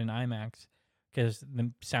who saw it in IMAX, because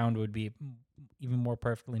the sound would be even more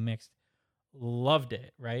perfectly mixed, loved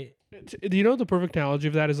it, right? The perfect analogy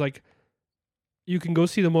of that is like, you can go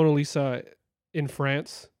see the Mona Lisa in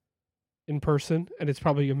France in person, and it's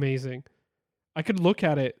probably amazing. I could look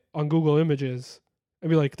at it on Google Images and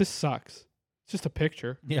be like, this sucks. It's just a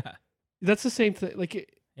picture. Yeah. That's the same thing.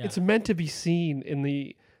 Like, it's meant to be seen in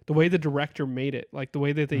the way the director made it, like the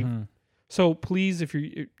way that they... So please, if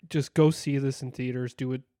you just go see this in theaters,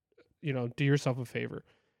 do it do yourself a favor.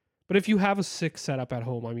 But if you have a 6 set up at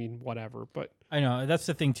home, I mean, whatever. But I know that's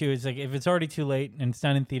the thing too. Is like if it's already too late and it's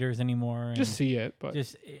not in theaters anymore, just see it. But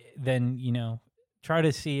then try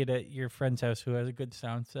to see it at your friend's house who has a good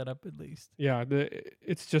sound setup at least. Yeah,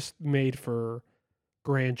 it's just made for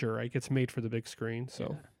grandeur. Like it's made for the big screen.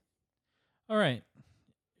 So, all right,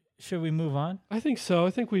 should we move on? I think so.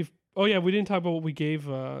 I think we've. Oh yeah, we didn't talk about what we gave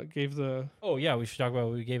the. Oh yeah, we should talk about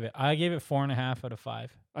what we gave it. I gave it 4.5 out of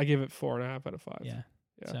 5. I gave it 4.5 out of 5. Yeah.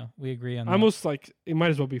 So we agree on that. Almost like it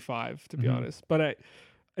might as well be 5 to be honest. But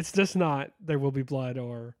it's just not There Will Be Blood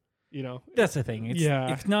or That's the thing.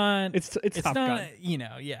 It's not. It's Top not. Gun.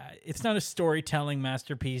 It's not a storytelling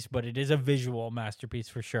masterpiece, but it is a visual masterpiece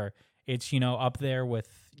for sure. It's up there with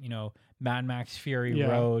Mad Max Fury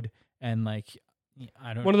Road and like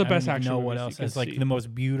I don't. One of the I best don't even action know movies what you else can is like see. the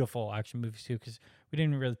most beautiful action movies too because we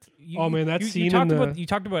didn't really. That scene you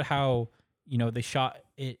talked about how they shot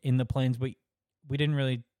it in the planes, but we didn't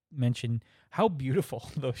really mention how beautiful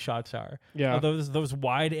those shots are. Yeah. Those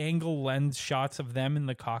wide angle lens shots of them in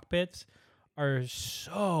the cockpits are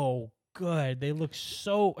so good. They look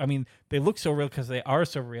so they look so real because they are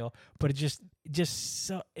so real, but it's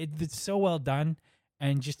so well done.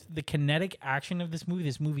 And just the kinetic action of this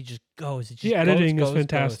movie just goes. It just the editing goes, is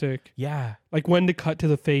fantastic. Goes. Yeah. Like when to cut to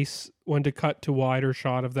the face, when to cut to wider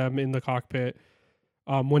shot of them in the cockpit,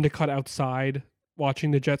 when to cut outside watching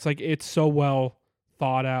the jets. Like it's so well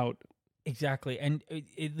thought out. Exactly. And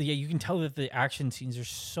you can tell that the action scenes are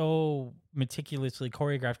so meticulously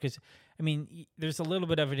choreographed because, there's a little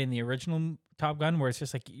bit of it in the original Top Gun where it's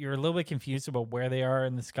just like you're a little bit confused about where they are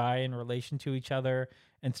in the sky in relation to each other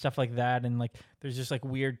and stuff like that. And like there's just like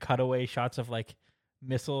weird cutaway shots of like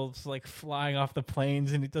missiles like flying off the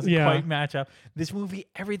planes and it doesn't quite match up. This movie,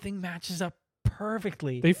 everything matches up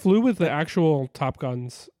perfectly. They flew with the actual Top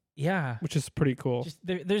Guns. Yeah. Which is pretty cool. Just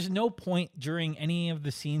there's no point during any of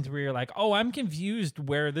the scenes where you're like, oh, I'm confused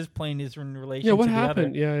where this plane is in relation to what the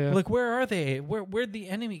happened? other. Yeah. Like, where are they? Where'd the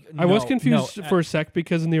enemy? I was confused for a sec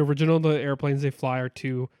because in the original, the airplanes they fly are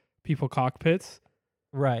 2 people cockpits.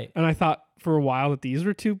 Right. And I thought for a while that these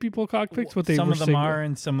were 2 people cockpits, but some of them are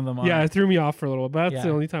and some of them aren't. Yeah, it threw me off for a little bit. But that's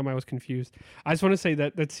the only time I was confused. I just want to say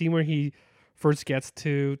that scene where he first gets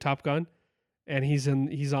to Top Gun and he's on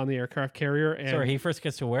the aircraft carrier. And Sorry, he first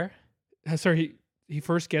gets to where? Sorry, he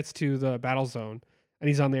first gets to the battle zone and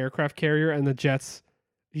he's on the aircraft carrier and the jets,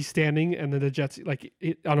 he's standing and then the jets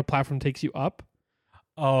on a platform takes you up.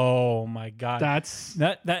 Oh my God.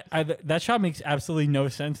 That shot makes absolutely no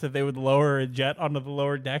sense that they would lower a jet onto the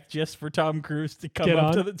lower deck just for Tom Cruise to come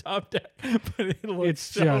up to the top deck. But it looks it's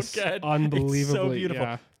so just good. Unbelievably It's so beautiful.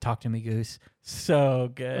 Yeah. Talk to me, Goose.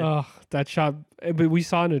 So good. Oh, that shot, but we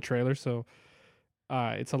saw it in a trailer, so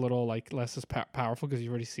it's a little like less as powerful because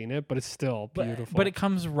you've already seen it, but it's still beautiful. But it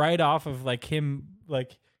comes right off of like him,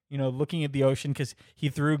 like looking at the ocean because he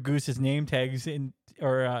threw Goose's name tags in,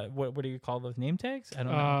 or what do you call those name tags? I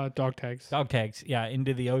don't know. Dog tags. Dog tags, yeah,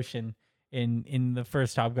 into the ocean in the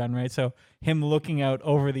first Top Gun, right? So him looking out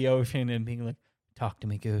over the ocean and being like, "Talk to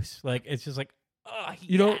me, Goose." Like it's just like, oh,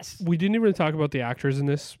 yes. We didn't even talk about the actors in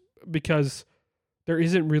this because there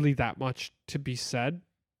isn't really that much to be said.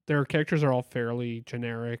 Their characters are all fairly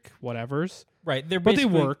generic whatevers. Right. But they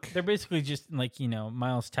work. They're basically just like,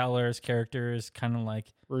 Miles Teller's characters, kind of like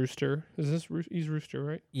Rooster. He's Rooster,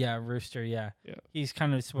 right? Yeah, Rooster, yeah. Yeah. He's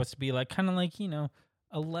kind of supposed to be like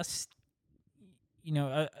a less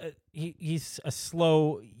he's a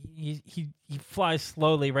slow he flies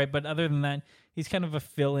slowly, right? But other than that, he's kind of a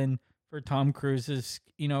fill-in for Tom Cruise's,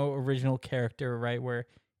 original character, right? Where,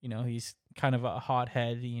 he's kind of a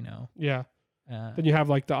hothead, Yeah. Then you have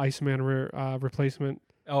like the Iceman replacement.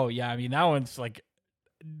 Oh yeah, that one's like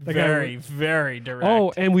very, very direct.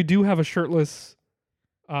 Oh, and we do have a shirtless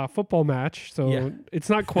football match, so it's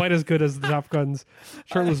not quite as good as the Top Gun's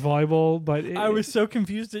shirtless volleyball. But I was so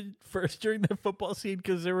confused at first during the football scene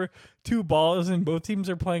because there were 2 balls and both teams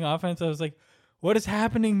are playing offense. I was like, "What is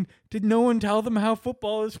happening? Did no one tell them how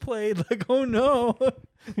football is played?" Like, oh no,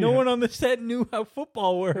 no one on the set knew how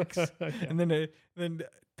football works. And then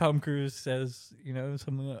Tom Cruise says,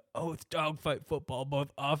 something like, "Oh, it's dogfight football, both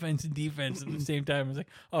offense and defense at the same time." I was like,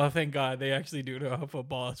 "Oh, thank God, they actually do know how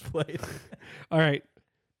football is played." All right.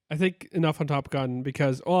 I think enough on Top Gun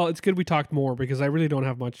because, it's good we talked more because I really don't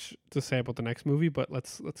have much to say about the next movie, but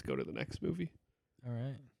let's go to the next movie. All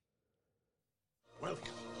right.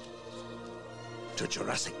 Welcome to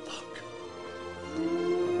Jurassic Park.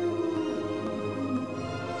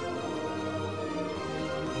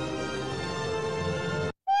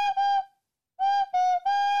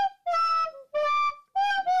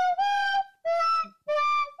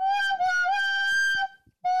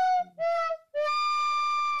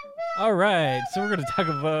 All right, so we're going to talk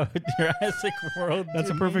about Jurassic World. That's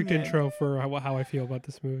a perfect Dominion. intro for how I feel about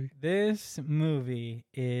this movie. This movie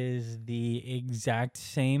is the exact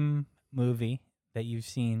same movie that you've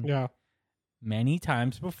seen Yeah. many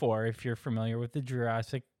times before. If you're familiar with the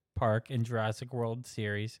Jurassic Park and Jurassic World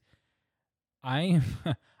series, I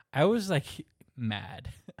was like mad,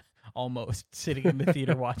 almost sitting in the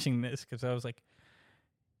theater watching this because I was like,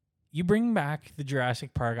 you bring back the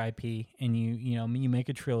Jurassic Park IP and you make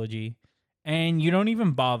a trilogy, and you don't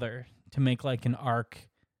even bother to make like an arc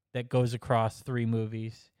that goes across 3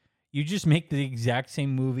 movies. You just make the exact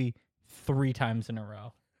same movie 3 times in a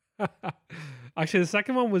row. Actually, the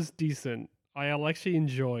second one was decent. I actually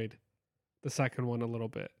enjoyed the second one a little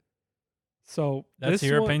bit. So That's this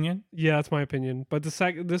your one- opinion? Yeah, that's my opinion. But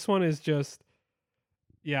this one is just,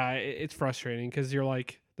 yeah, it's frustrating because you're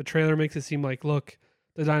like, the trailer makes it seem like, look,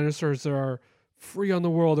 the dinosaurs are free on the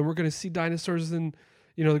world, and we're going to see dinosaurs in,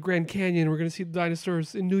 the Grand Canyon. We're going to see the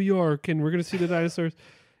dinosaurs in New York, and we're going to see the dinosaurs,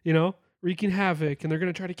 wreaking havoc, and they're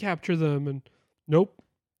going to try to capture them. And nope,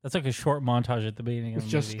 That's like a short montage at the beginning it's of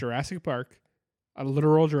the just movie. Jurassic Park, a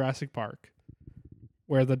literal Jurassic Park,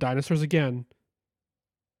 where the dinosaurs again.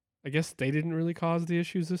 I guess they didn't really cause the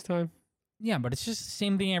issues this time. Yeah, but it's just the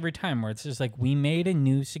same thing every time where it's just like, we made a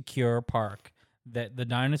new secure park that the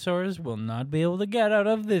dinosaurs will not be able to get out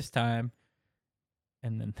of this time.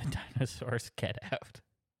 And then the dinosaurs get out.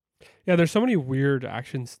 Yeah, there's so many weird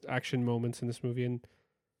action moments in this movie, and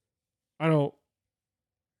I don't.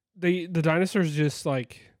 The dinosaurs just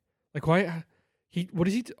like why what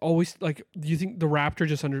is he always like? Do you think the raptor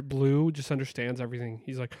just understands everything?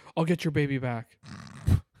 He's like, I'll get your baby back,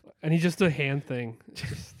 and he just a hand thing. It's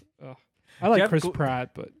just, ugh. I like Jeff Chris Gl-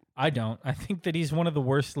 Pratt, but I don't. I think that he's one of the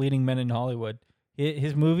worst leading men in Hollywood.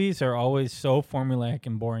 His movies are always so formulaic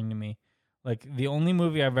and boring to me. Like, the only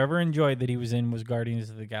movie I've ever enjoyed that he was in was Guardians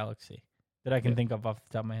of the Galaxy that I can think of off the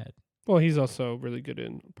top of my head. well, he's also really good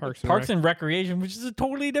in Parks Parks and and Recreation, which is a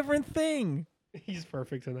totally different thing. Rec. He's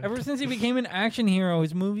perfect in that. Ever since he became an action hero,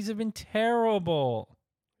 his movies have been terrible.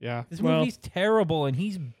 Yeah, This well, movie's terrible, and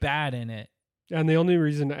he's bad in it. and the only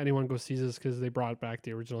reason anyone goes sees is because they brought back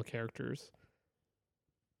the original characters.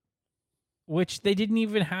 Which they didn't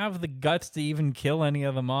even have the guts to even kill any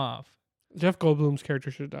of them off. Jeff Goldblum's character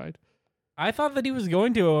should have died. I thought that he was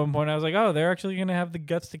going to at one point. I was like, oh, they're actually going to have the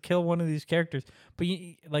guts to kill one of these characters. But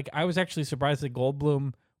I was actually surprised that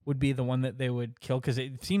Goldblum would be the one that they would kill, because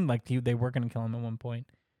it seemed like they were going to kill him at one point.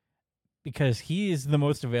 Because he is the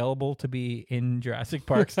most available to be in Jurassic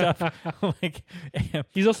Park stuff. Like,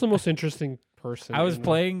 He's also the most interesting person. I was in-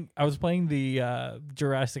 playing the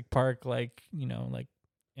Jurassic Park,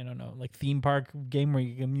 theme park game where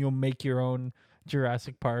you'll make your own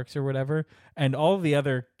Jurassic Parks or whatever, and all the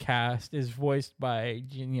other cast is voiced by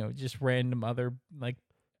just random other But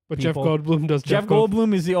people. Jeff Goldblum does Jeff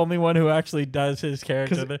Goldblum is the only one who actually does his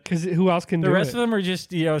character. because who else can The do rest it? of them are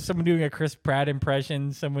just someone doing a Chris Pratt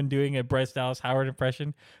impression, someone doing a Bryce Dallas Howard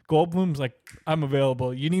impression. Goldblum's like, I'm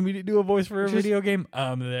available. You need me to do a voice for a Which is- video game?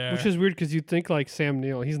 I'm there. Which is weird because you'd think like Sam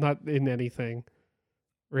Neill, he's not in anything.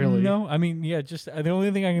 Really? No, I mean, yeah, just the only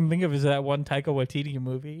thing I can think of is that one Taika Waititi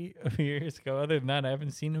movie a few years ago. Other than that, I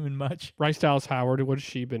haven't seen him in much. Bryce Dallas Howard, what has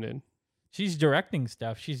she been in? She's directing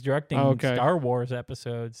stuff. She's directing Oh, okay. Star Wars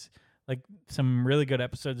episodes, like some really good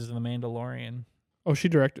episodes of The Mandalorian. Oh, she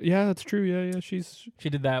directed. Yeah, that's true. Yeah. She's She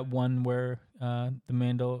did that one where the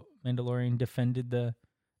Mandalorian defended the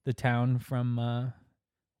town from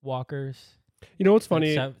walkers. You know what's That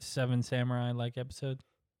funny? Seven Samurai like episode.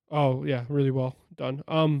 Oh yeah, really well done.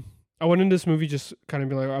 I went into this movie just kind of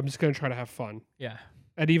be like, I'm just gonna try to have fun, Yeah,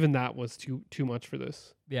 and even that was too much for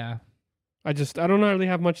this. yeah. I don't really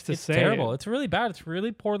have much to It's say. terrible. It's really bad. It's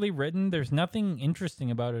really poorly written. There's nothing interesting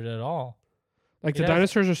about it at all. Like It the has-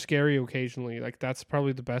 dinosaurs are scary occasionally. Like that's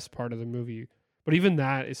probably the best part of the movie. But even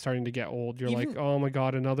that is starting to get old. You're like, Even- oh my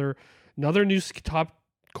god, another new top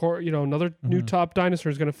core. Another new Mhm. top dinosaur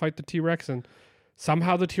is gonna fight the T-Rex, and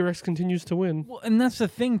somehow the T-Rex continues to win. Well, and that's the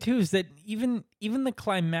thing too, is that even the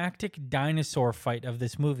climactic dinosaur fight of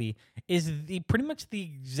this movie is pretty much the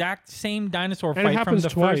exact same dinosaur And it fight from happens the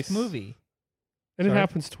twice. first movie. And it Sorry?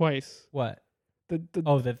 happens twice. What? The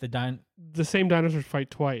The same dinosaurs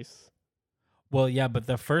fight twice. Well, yeah, but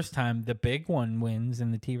the first time the big one wins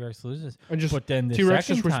and the T-Rex loses. And just But then the T-Rex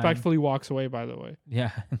second just time- respectfully walks away, by the way.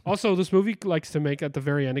 Yeah. Also, this movie likes to make at the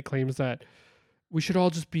very end, it claims that we should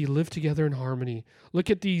all just live together in harmony.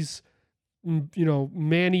 Look at these,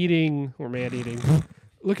 man-eating.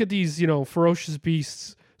 Look at these, ferocious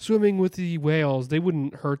beasts swimming with the whales. They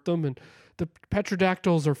wouldn't hurt them. And the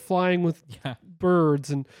petrodactyls are flying with Yeah. birds.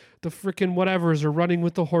 And the freaking whatevers are running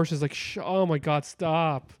with the horses. Like, oh my God,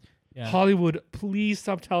 stop. Yeah. Hollywood, please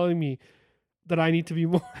stop telling me that I need to be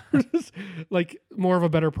more like more of a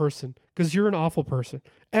better person, because you're an awful person.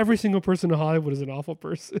 Every single person in Hollywood is an awful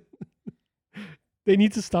person. They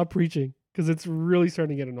need to stop preaching, because it's really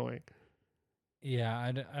starting to get annoying. Yeah,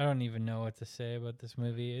 I don't even know what to say about this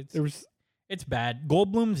movie. It's bad.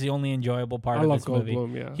 Goldblum's the only enjoyable part I of love this movie.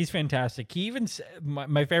 Goldblum, yeah. He's fantastic. He even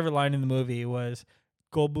my favorite line in the movie was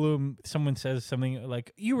Goldblum. Someone says something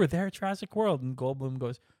like, "You were there at Jurassic World," and Goldblum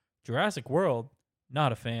goes, "Jurassic World,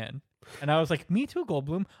 not a fan." And I was like, "Me too,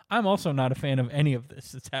 Goldblum. I'm also not a fan of any of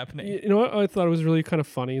this that's happening." You know what? I thought it was really kind of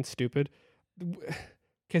funny and stupid.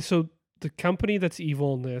 Okay, so the company that's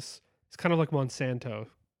evil in this is kind of like Monsanto,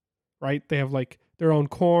 right? They have like their own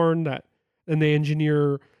corn and they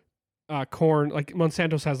engineer corn. Like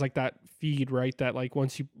Monsanto's has like that feed, right? That like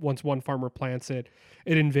once one farmer plants it,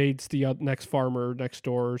 it invades the next farmer next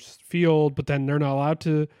door's field, but then they're not allowed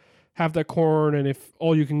to have that corn. And if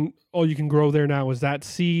all you can grow there now is that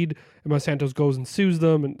seed, and Monsanto's goes and sues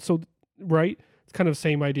them, and so right, it's kind of the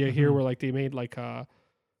same idea here, where like they made like a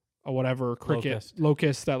whatever cricket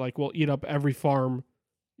locust that like will eat up every farm,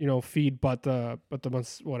 feed, but the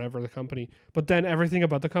whatever the company. But then everything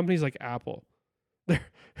about the company is like Apple.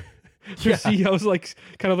 Their CEO is like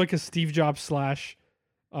kind of like a Steve Jobs slash,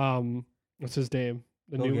 what's his name?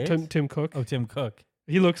 The Bill new Gates? Tim Cook. Oh, Tim Cook.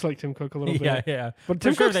 He looks like Tim Cook a little bit. Yeah. But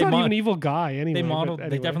Tim Cook's not even an evil guy anyway.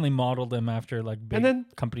 They definitely modeled him after like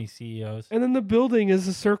big company CEOs. And then the building is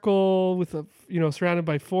a circle with surrounded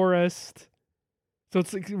by forest. So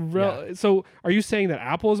it's like So are you saying that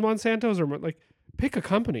Apple is Monsanto's, or like pick a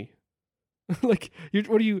company? Like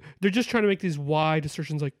they're just trying to make these wide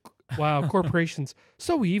assertions like, wow, corporations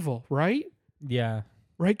so evil, right? Yeah.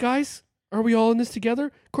 Right, guys? Are we all in this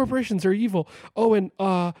together? Corporations are evil. Oh, and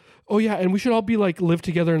and we should all be like live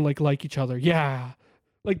together and like each other. Yeah.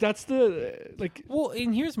 Like that's the like. Well,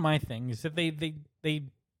 and here's my thing is that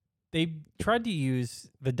they tried to use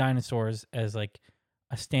the dinosaurs as like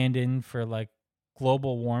a stand-in for like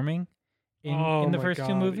global warming in the first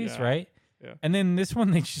two movies, right? Yeah. And then this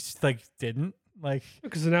one they just like didn't like,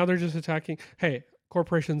 because now they're just attacking. Hey,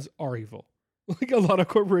 corporations are evil. Like a lot of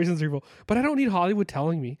corporations are evil, but I don't need Hollywood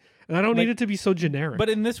telling me, and I don't need it to be so generic. But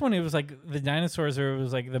in this one, it was like the dinosaurs, or it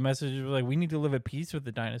was like the message was like, we need to live at peace with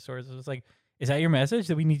the dinosaurs. It was like, is that your message,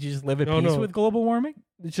 that we need to just live at peace with global warming?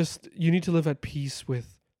 It's just you need to live at peace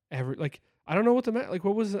with I don't know what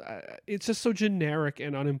what was. It's just so generic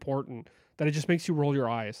and unimportant that it just makes you roll your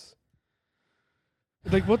eyes.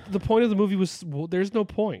 Like what the point of the movie was? Well, there's no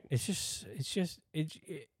point. It's just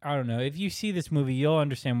I don't know. If you see this movie, you'll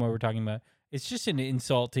understand what we're talking about. It's just an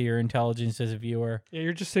insult to your intelligence as a viewer. Yeah,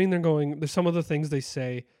 you're just sitting there going, there's some of the things they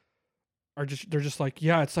say they're just like,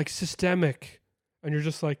 yeah, it's like systemic. And you're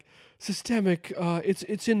just like, systemic,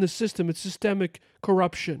 it's in the system, it's systemic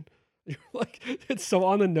corruption. You're like, it's so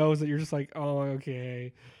on the nose that you're just like, oh,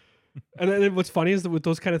 okay. And then what's funny is that with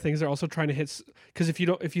those kind of things, they're also trying to hit, because if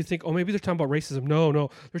you think, oh, maybe they're talking about racism. No,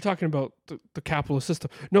 they're talking about the capitalist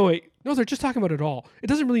system. No, wait, no, they're just talking about it all. It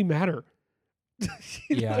doesn't really matter.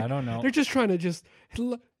 Yeah, I don't know. They're just trying to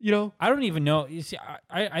I don't even know. You see,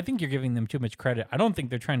 I think you're giving them too much credit. I don't think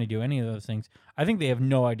they're trying to do any of those things. I think they have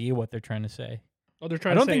no idea what they're trying to say. Oh, they're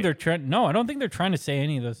trying. I don't think they're trying. No, I don't think they're trying to say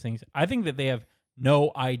any of those things. I think that they have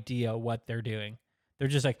no idea what they're doing. They're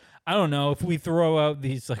just like, I don't know. If we throw out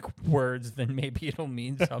these like words, then maybe it'll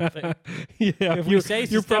mean something. Yeah, if we say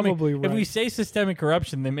you're probably right. If we say systemic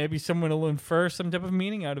corruption, then maybe someone will infer some type of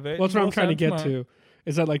meaning out of it. Well, that's what I'm trying to get to.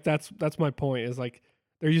 Is that like that's my point? Is like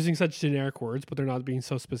they're using such generic words, but they're not being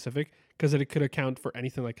so specific, because it could account for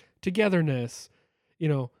anything like togetherness.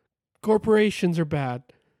 Corporations are bad.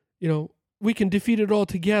 We can defeat it all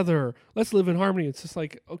together. Let's live in harmony. It's just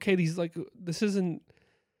like, okay, this isn't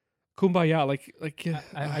kumbaya.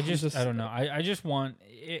 I don't know. I just want,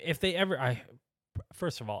 if they ever,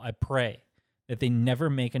 first of all, I pray that they never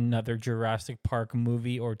make another Jurassic Park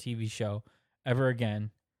movie or TV show ever again.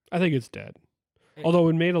 I think it's dead. Although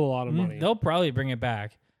it made a lot of money. They'll probably bring it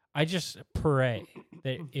back. I just pray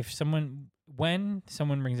that when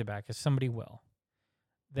someone brings it back, as somebody will,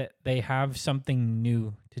 that they have something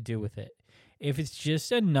new to do with it. If it's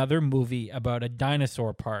just another movie about a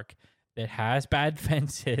dinosaur park that has bad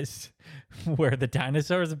fences where the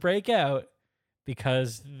dinosaurs break out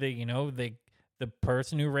because the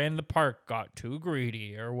person who ran the park got too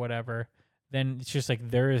greedy or whatever, then it's just like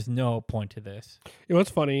there is no point to this. You know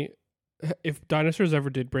what's funny? If dinosaurs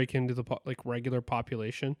ever did break into the regular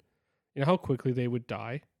population, you know how quickly they would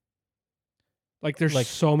die? Like there's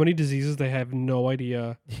so many diseases they have no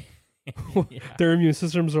idea Yeah. Their immune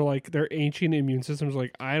systems are like their ancient immune systems. Are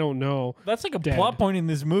like I don't know. That's like a Dead. plot point in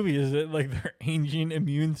this movie, is that like their ancient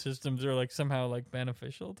immune systems are like somehow like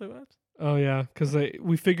beneficial to us. Oh yeah, because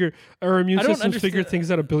we figure our immune I don't systems figured understand-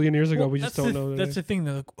 things out a billion years ago. Well, We just that's don't know. That's the thing.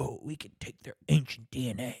 They're like, oh, we can take their ancient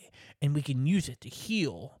DNA and we can use it to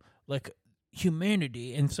heal like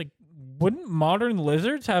humanity. And it's like, wouldn't modern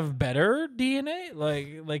lizards have better DNA?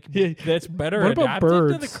 Like Yeah. that's better What about adapted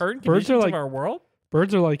to the birds? current Birds are conditions like- of our world?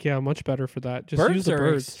 Birds are like, yeah, much better for that. Just use Birds the are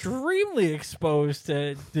birds. extremely exposed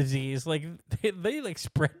to disease. Like they like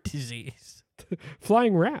spread disease.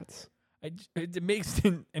 Flying rats. It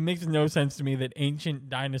makes no sense to me that ancient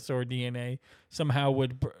dinosaur DNA somehow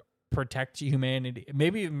would protect humanity.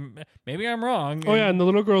 Maybe I'm wrong. Oh yeah, and the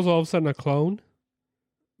little girl's all of a sudden a clone.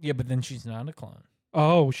 Yeah, but then she's not a clone.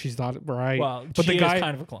 Oh, she's not right. Well, but she the guy, is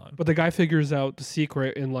kind of a clone. but the guy figures out the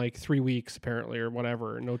secret in like 3 weeks, apparently, or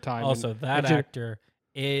whatever. In no time. Also, that gen- actor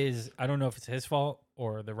is, I don't know if it's his fault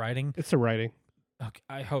or the writing. It's the writing. Okay,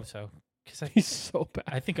 I hope so. Because He's so bad.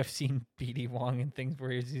 I think I've seen B.D. Wong in things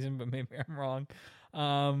where he's using, but maybe I'm wrong.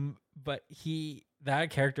 But that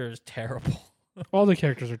character is terrible. All the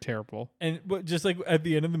characters are terrible. And but just like at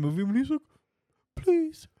the end of the movie when he's like,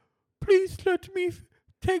 please let me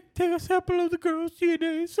take a sample of the girl's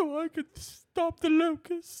DNA so I can stop the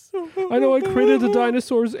locusts. I know I created the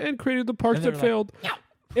dinosaurs and created the parks And that they're failed, "Yeah.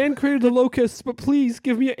 and created the locusts, but please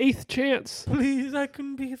give me an 8th chance. Please, I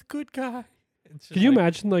can be the good guy. It's just Can you like,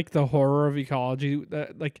 imagine like the horror of ecology?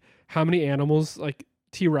 That like how many animals like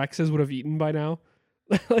T-Rexes would have eaten by now?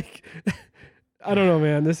 Like I don't know,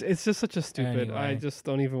 man. It's just such a stupid. I Anyway. just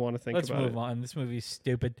don't even want to think Let's about move it. on. This movie's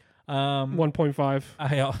stupid. 1.5.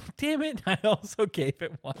 Damn it! I also gave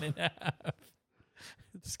it 1.5.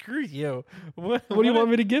 Screw you. What do you want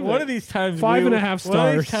me to give One it? of these times, 5.5 One of these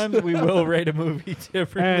stars. times we will rate a movie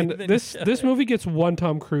differently. And than this each this other. movie gets 1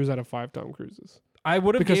 Tom Cruise out of 5 Tom Cruises I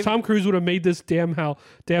would have because Tom Cruise would have made this damn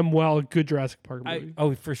well a good Jurassic Park movie.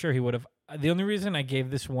 Oh, for sure he would have. The only reason I gave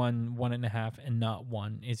this one 1.5 and not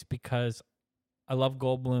 1 is because I love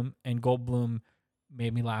Goldblum, and Goldblum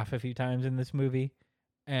made me laugh a few times in this movie,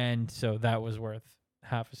 and so that was worth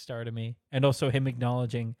half a star to me. And also him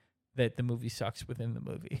acknowledging that the movie sucks within the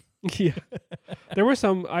movie. Yeah, there were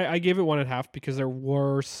some. I gave it 1.5 because there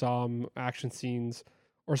were some action scenes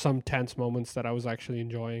or some tense moments that I was actually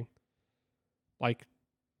enjoying, like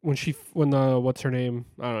when the what's her name?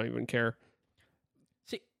 I don't even care.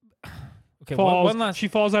 See, okay, Falls. one last. She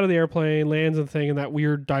falls out of the airplane, lands in the thing, and that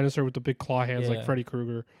weird dinosaur with the big claw hands like Yeah. Freddy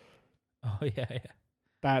Krueger. Oh yeah.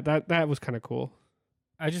 That was kind of cool.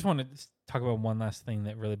 I just want to talk about one last thing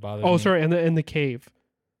that really bothered me. Oh, sorry, and the cave.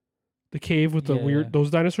 The cave with the Yeah. weird those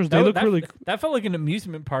dinosaurs. That, They look that, really. That felt like an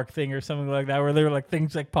amusement park thing or something like that, where there were like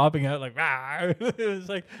things like popping out, like rah. It was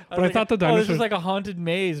like, But I was thought the like, oh, this dinosaurs- is like a haunted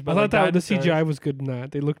maze. I But thought like that the dinosaurs. CGI was good in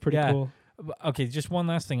that. They looked pretty Yeah. cool. Okay, just one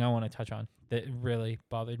last thing I want to touch on that really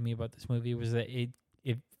bothered me about this movie was that it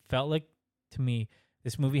felt like, to me,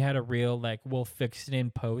 this movie had a real like we'll fix it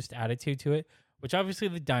in post attitude to it, which obviously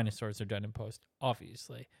the dinosaurs are done in post,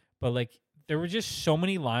 obviously, but like there were just so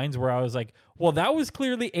many lines where I was like, well, that was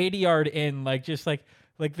clearly 80 yard in, like just like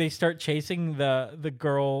they start chasing the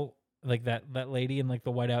girl, like that lady in like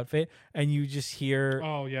the white outfit, and you just hear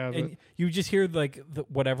Oh yeah, and you just hear like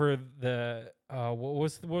whatever the what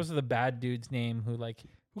was the bad dude's name who like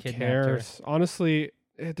who kidnapped her? cares? Honestly,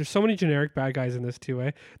 there's so many generic bad guys in this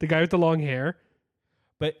too. The guy with the long hair,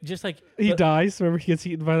 But just like he dies. Remember, he gets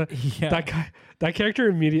eaten by yeah. that guy. That character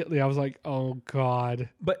immediately, I was like, oh god.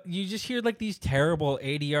 But you just hear like these terrible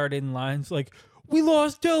 80 yard in lines like, we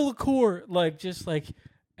lost Delacour, like just like,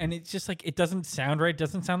 and it's just like it doesn't sound right. It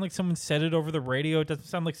doesn't sound like someone said it over the radio. It doesn't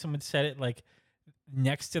sound like someone said it like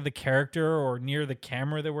next to the character or near the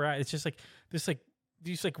camera that we're at. It's just like this like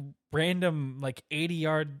these like random like 80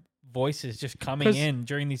 yard voices just coming 'Cause- in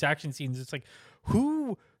during these action scenes. It's like,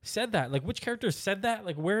 who said that? Like which character said that?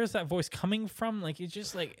 Like where is that voice coming from? Like it's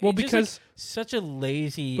just like, Well, it's just, like, because such a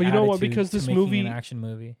lazy Well, you know what? attitude Because to this making movie- an action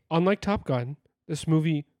movie. unlike Top Gun, this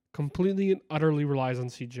movie completely and utterly relies on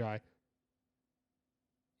CGI.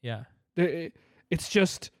 Yeah. It's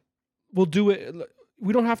just we'll do it.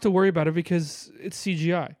 We don't have to worry about it because it's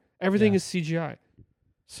CGI. Everything Yeah. is CGI.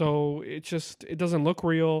 So it doesn't look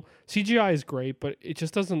real. CGI is great, but it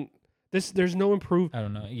just doesn't. There's no improve. I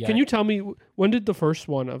don't know. Yeah. Can you tell me when did the first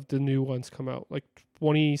one of the new ones come out? Like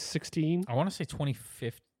 2016. I want to say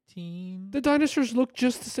 2015. The dinosaurs look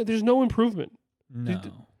just the same. There's no improvement.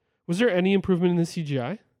 No. Was there any improvement in the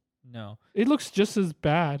CGI? No. It looks just as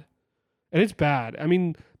bad, and it's bad. I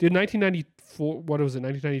mean, the 1994. What was it?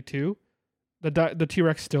 1992. The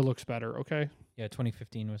T-Rex still looks better. Okay. Yeah,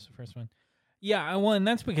 2015 was the first one. Yeah, well, and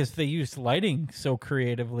that's because they used lighting so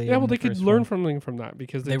creatively. Yeah, in well, the they could first learn one. something from that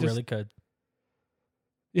because They just, really could.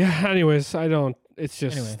 Yeah. Anyways, I don't. It's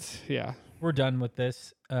just Anyway. yeah. We're done with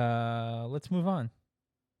this. Let's move on.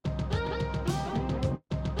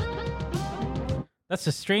 That's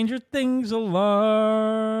the Stranger Things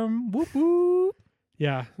alarm. Whoop whoop.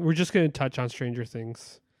 Yeah, we're just gonna touch on Stranger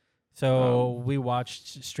Things. So we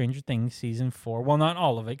watched Stranger Things season 4. Well, not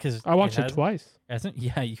all of it because I watched it twice Hasn't?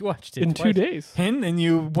 Yeah, you watched it in twice. 2 days. And then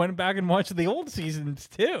you went back and watched the old seasons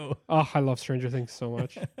too. Oh, I love Stranger Things so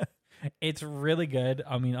much. It's really good.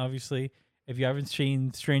 I mean, obviously, if you haven't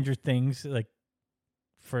seen Stranger Things, like,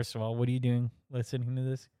 first of all, what are you doing listening to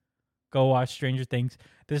this? Go watch Stranger Things.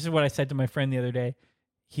 This is what I said to my friend the other day.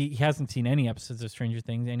 He hasn't seen any episodes of Stranger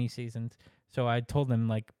Things, any seasons. So I told him,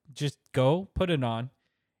 like, just go put it on.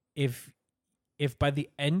 If by the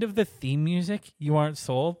end of the theme music you aren't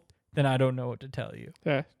sold, then I don't know what to tell you.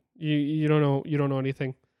 Yeah, you don't know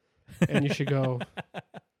anything, and you should go.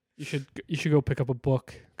 You should go pick up a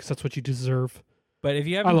book because that's what you deserve. But if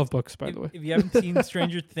you haven't, I love books, by the way. If you haven't seen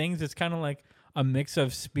Stranger Things, it's kind of like a mix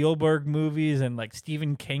of Spielberg movies and like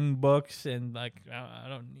Stephen King books and like I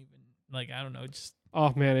don't know, just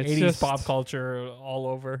Oh man, it's 80s just pop culture all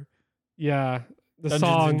over. Yeah, the Dungeons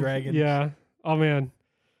song. and Dragons. Yeah. Oh man.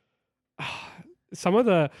 Some of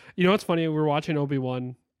the, what's funny? We're watching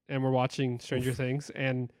Obi-Wan and we're watching Stranger Things,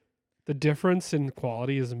 and the difference in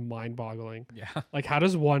quality is mind-boggling. Yeah. Like, how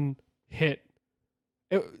does one hit?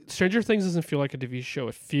 Stranger Things doesn't feel like a TV show.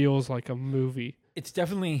 It feels like a movie. It's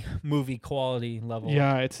definitely movie quality level.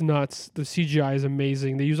 Yeah, it's nuts. The CGI is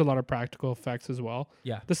amazing. They use a lot of practical effects as well.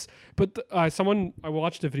 Yeah. I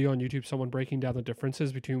watched a video on YouTube, someone breaking down the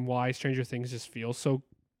differences between why Stranger Things just feels so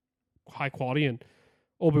high quality and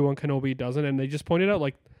Obi-Wan Kenobi doesn't, and they just pointed out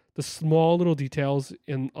like the small little details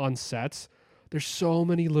on sets. There's so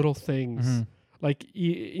many little things. Mm-hmm. Like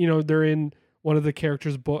they're in one of the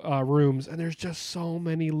characters' rooms, and there's just so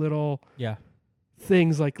many little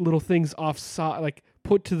things, like little things offside, like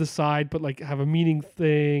put to the side, but like have a meaning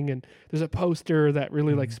thing. And there's a poster that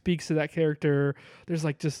really like speaks to that character. There's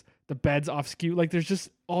like just the bed's off skew. Like there's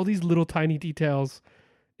just all these little tiny details,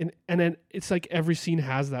 and then it's like every scene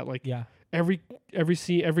has that. Like every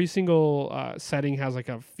scene, every single setting has like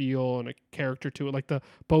a feel and a character to it. Like the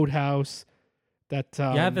boathouse. That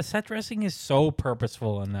the set dressing is so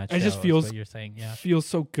purposeful in that show. It just feels what you're saying, feels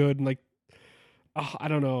so good, and like I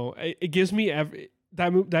don't know, it gives me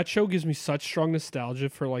that show gives me such strong nostalgia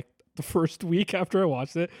for like the first week after I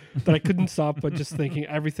watched it that I couldn't stop but just thinking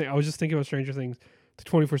everything. I was just thinking about Stranger Things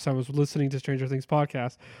 24/7. I was listening to Stranger Things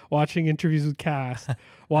podcast, watching interviews with cast,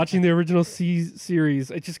 watching the original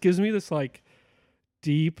series. It just gives me this like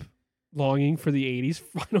deep longing for the 80s.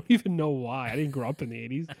 I don't even know why. I didn't grow up in the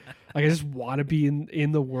 80s. Like I just want to be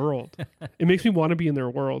in the world. It makes me want to be in their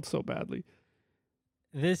world so badly.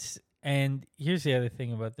 And here's the other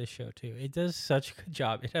thing about this show too. It does such a good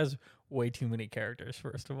job. It has way too many characters,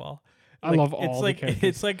 first of all. I love all the characters.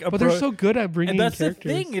 It's like but they're so good at bringing and that's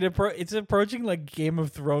characters. the thing. It's approaching like Game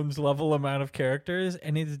of Thrones level amount of characters,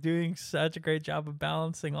 and it's doing such a great job of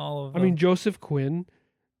balancing all of them. I mean, Joseph Quinn.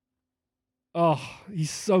 Oh,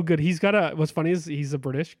 he's so good. He's got what's funny is he's a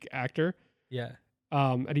British actor. Yeah.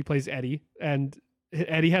 And he plays Eddie, and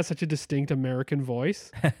Eddie has such a distinct American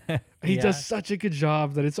voice. He does such a good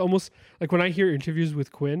job that it's almost like when I hear interviews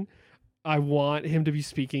with Quinn, I want him to be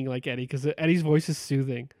speaking like Eddie because Eddie's voice is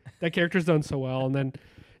soothing. That character's done so well. And then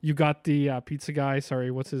you got the pizza guy.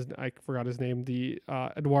 Sorry, I forgot his name. The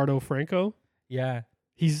Eduardo Franco. Yeah.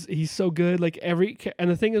 He's so good. Like and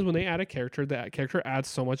the thing is when they add a character, that character adds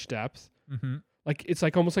so much depth. Mm-hmm. Like it's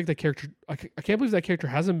like almost like the character. I can't believe that character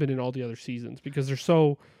hasn't been in all the other seasons because they're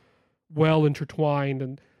so well intertwined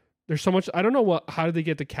and there's so much. I don't know how did they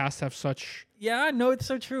get the cast to have such. Yeah, no, it's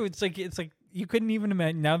so true. It's like you couldn't even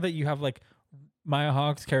imagine now that you have like Maya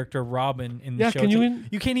Hawke's character Robin in the show.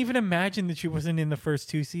 You can't even imagine that she wasn't in the first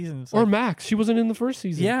 2 seasons. Or Max, she wasn't in the first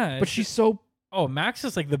season. Yeah, but she's so. Oh, Max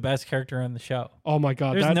is like the best character on the show. Oh my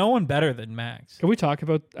god, there's no one better than Max. Can we talk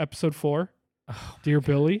about episode 4? Oh, Dear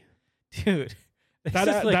Billy, dude.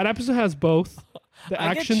 That episode has both the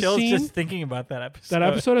action get chills scene. Just thinking about that episode. That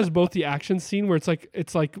episode has both the action scene where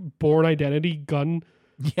it's like Bourne Identity gun,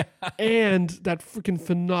 and that freaking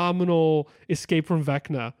phenomenal Escape from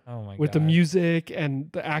Vecna. Oh my god! With the music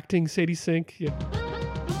and the acting, Sadie Sink. Yeah.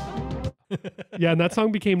 Yeah, and that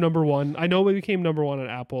song became number 1. I know it became number 1 on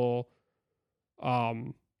Apple.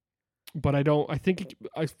 But I think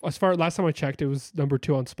as far last time I checked, it was number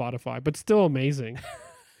 2 on Spotify. But still amazing.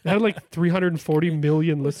 It had like 340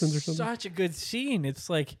 million listens or something. Such a good scene. It's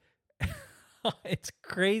like, it's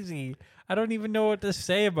crazy. I don't even know what to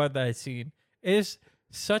say about that scene. It is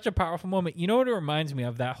such a powerful moment. You know what it reminds me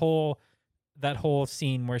of? That whole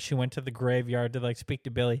scene where she went to the graveyard to like speak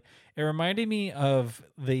to Billy. It reminded me of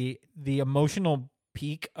the emotional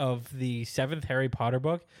peak of the 7th Harry Potter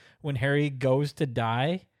book when Harry goes to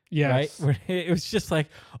die. Yes. Right? Where it was just like,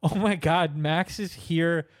 oh my God, Max is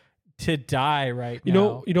here to die right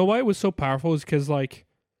now. You know why it was so powerful is because like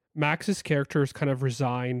Max's character is kind of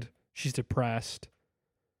resigned. She's depressed.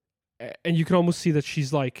 And you can almost see that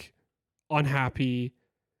she's like unhappy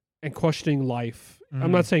and questioning life.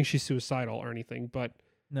 I'm not saying she's suicidal or anything, but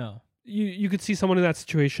No. you could see someone in that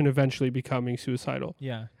situation eventually becoming suicidal.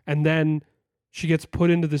 Yeah. And then she gets put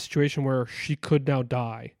into the situation where she could now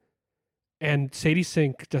die. And Sadie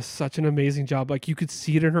Sink does such an amazing job. Like you could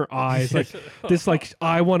see it in her eyes, like this, like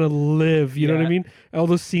I want to live. You know what I mean? All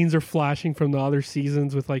those scenes are flashing from the other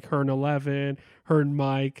seasons with like her and Eleven, her and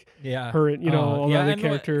Mike, her and all the other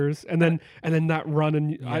characters, and then that run.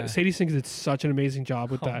 And Sadie Sink did such an amazing job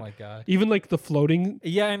with that. Oh my God! Even like the floating.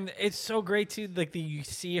 Yeah, and it's so great too. Like you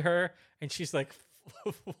see her and she's like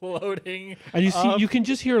floating, and you can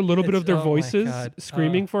just hear a little bit of their voices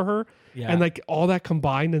screaming for her, and like all that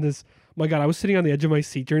combined in this. My God, I was sitting on the edge of my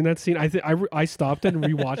seat during that scene. I stopped it and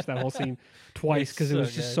rewatched that whole scene twice because it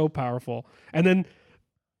was just so powerful. And then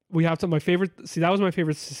we have my favorite. See, that was my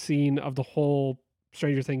favorite scene of the whole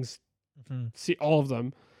Stranger Things. See all of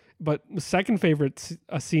them, but the second favorite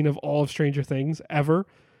scene of all of Stranger Things ever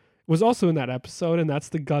was also in that episode, and that's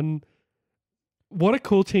the gun. What a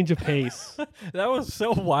cool change of pace. That was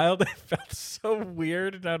so wild. It felt so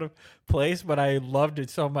weird and out of place, but I loved it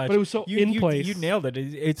so much. But it was so in place. You nailed it.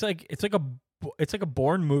 It's like a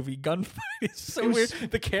Bourne movie gunfight. It's so weird.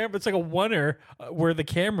 The camera, it's like a oneer where the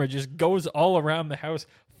camera just goes all around the house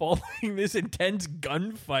following this intense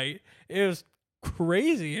gunfight. It was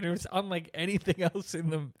crazy, and it was unlike anything else in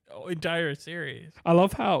the entire series. I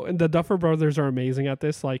love how, and the Duffer Brothers are amazing at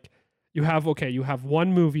this. Like you have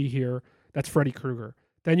one movie here that's Freddy Krueger.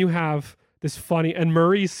 Then you have this funny, and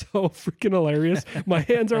Murray's so freaking hilarious. My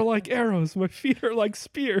hands are like arrows. My feet are like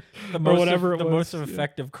spears. The most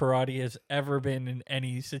effective karate has ever been in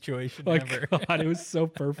any situation ever. God, it was so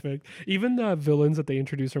perfect. Even the villains that they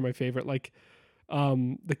introduce are my favorite. Like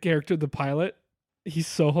the character, the pilot, he's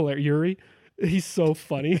so hilarious. Yuri, he's so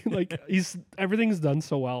funny. Like everything's done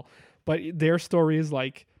so well. But their story is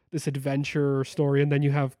like this adventure story, and then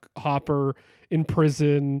you have Hopper in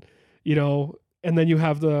prison. And then you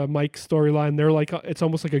have the Mike storyline. They're like, it's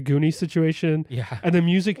almost like a Goonies situation. Yeah. And the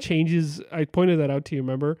music changes. I pointed that out to you,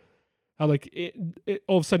 remember? How like it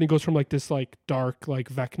all of a sudden it goes from like this like dark, like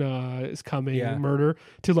Vecna is coming murder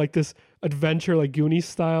to like this adventure, like Goonies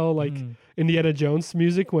style, like Indiana Jones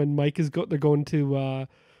music when Mike is they're going to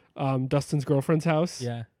Dustin's girlfriend's house.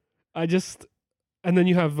 Yeah. And then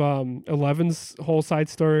you have Eleven's whole side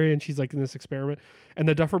story, and she's like in this experiment. And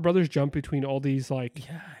the Duffer Brothers jump between all these like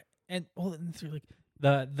And like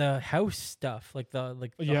the house stuff, like the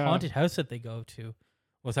haunted house that they go to,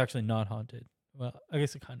 was actually not haunted. Well, I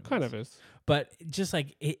guess it kind of is. But just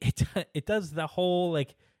like it does the whole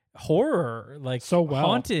like horror, like so well.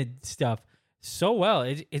 Haunted stuff so well.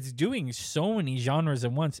 It's doing so many genres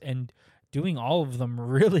at once and doing all of them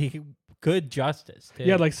really good justice. Too.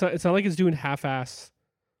 Yeah, like so it's not like it's doing half-ass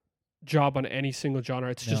job on any single genre.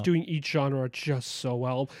 It's just doing each genre just so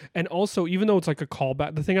well. And also, even though it's like a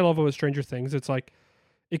callback, the thing I love about Stranger Things, it's like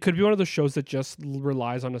it could be one of those shows that just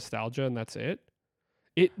relies on nostalgia and that's it.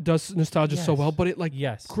 It does nostalgia so well, but it like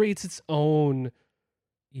creates its own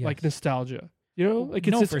like nostalgia. Like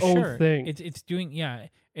it's its own thing. It's doing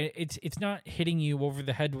it's not hitting you over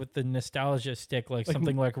the head with the nostalgia stick like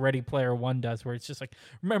something like Ready Player One does, where it's just like,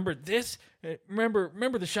 remember this?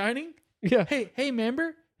 Remember The Shining? Yeah. Hey,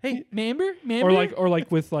 remember? Hey, remember? Or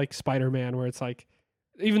like with like Spider-Man, where it's like,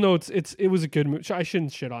 even though it was a good movie, I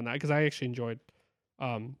shouldn't shit on that because I actually enjoyed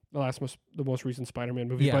the most recent Spider-Man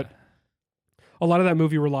movie, but a lot of that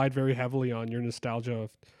movie relied very heavily on your nostalgia of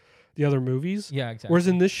the other movies. Yeah, exactly. Whereas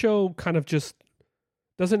in this show, kind of just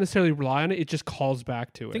doesn't necessarily rely on it; it just calls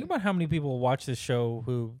back to it. Think about how many people watch this show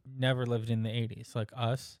who never lived in the 80s, like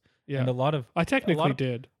us. Yeah, and I technically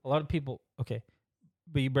did. A lot of people. Okay.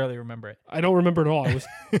 But you barely remember it. I don't remember at all. I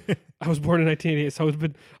was born in 1988, so I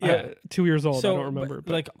was 2 years old. So, I don't remember.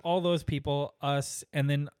 But like all those people, us, and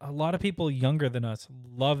then a lot of people younger than us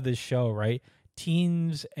love this show, right?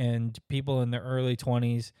 Teens and people in their early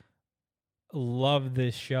 20s love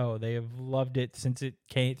this show. They have loved it since it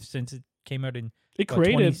came out in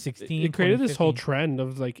 2016. It created this whole trend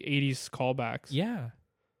of like 80s callbacks. Yeah.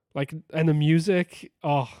 Like, and the music,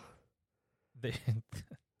 I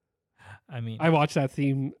watch that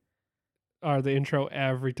theme or the intro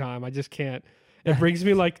every time. I just can't. It brings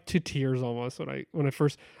me like to tears almost when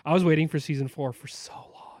I was waiting for season 4 for so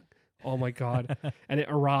long. Oh my God. And it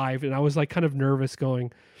arrived and I was like kind of nervous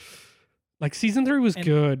going, like season 3 was And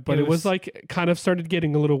good, but it it was was- like kind of started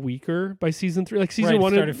getting a little weaker by season 3. Like season Right,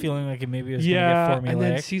 1 started feeling like it maybe was yeah, going to get and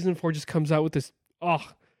then formulaic. season 4 just comes out with this. It I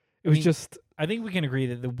was mean, just I think we can agree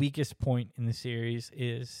that the weakest point in the series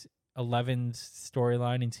is Eleven's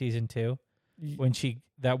storyline in season 2 when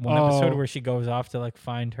that one episode Oh. where she goes off to like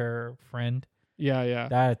find her friend. yeah.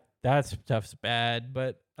 That stuff's bad,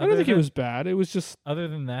 but I don't think it was bad. It was just other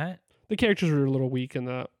than that. the characters were a little weak in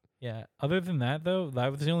that. Yeah. Other than that, though,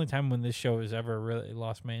 that was the only time when this show has ever really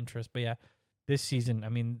lost my interest. But yeah, this season, I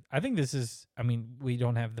mean, I think this is. I mean, we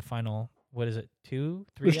don't have the final. What is it? 2,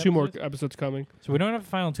 3. There's 2 more episodes? episodes coming. So we don't have the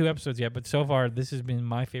final 2 episodes yet. But so far, this has been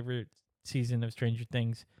my favorite season of Stranger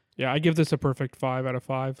Things. Yeah, I give this a perfect 5 out of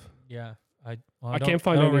 5. Yeah. I can't don't-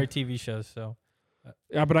 find I don't any- write TV shows, so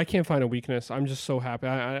Yeah, but I can't find a weakness. I'm just so happy.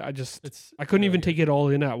 I just it's. I couldn't really even good. take it all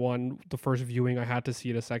in at the first viewing. I had to see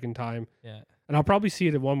it a second time. Yeah. And I'll probably see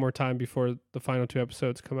it one more time before the final 2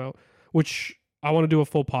 episodes come out, which I want to do a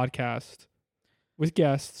full podcast with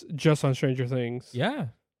guests just on Stranger Things Yeah.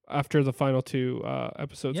 after the final 2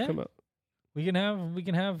 episodes Yeah. come out. We can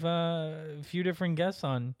have a few different guests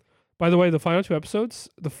on. By the way, the final 2 episodes,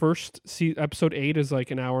 the first episode 8 is like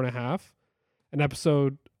an hour and a half, and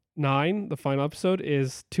episode 9, the final episode,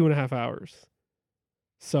 is 2.5 hours.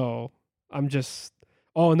 So I'm just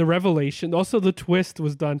and the revelation, also the twist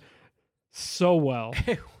was done so well.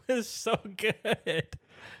 It was so good.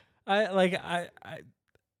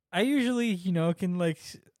 I usually can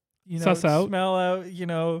Suss out? smell out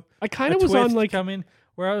I kind a of was on twist like coming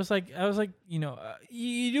where I was like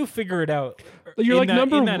you do figure it out. you're in like that-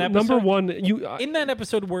 number in that number episode. 1. You In that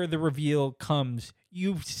episode where the reveal comes,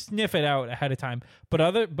 you sniff it out ahead of time.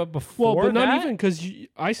 But before well, but not that, even because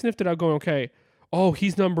I sniffed it out going okay. Oh,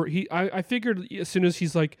 he's I figured as soon as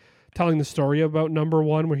he's like telling the story about number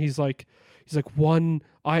 1 where he's like 1.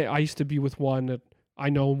 I used to be with 1 and I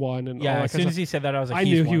know 1 and all yeah. that As kind soon of as he said that, I was like, I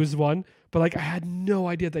he's knew he one. was 1, but like I had no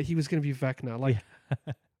idea that he was going to be Vecna. Like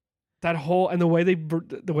that whole and the way they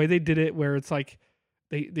did it, where it's like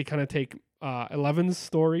they kind of take 11's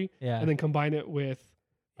story Yeah. and then combine it with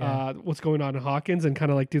Yeah. what's going on in Hawkins and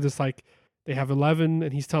kind of like do this like they have 11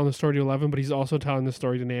 and he's telling the story to 11, but he's also telling the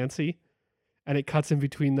story to Nancy, and it cuts in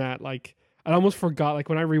between that. Like I almost forgot. Like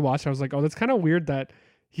when I rewatched, I was like, oh, that's kind of weird that.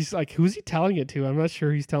 He's like, who's he telling it to? I'm not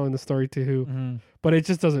sure he's telling the story to who. Mhm. But it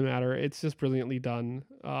just doesn't matter. It's just brilliantly done.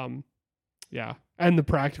 Yeah. And the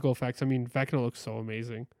practical effects. I mean, Vecna looks so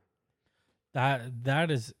amazing. That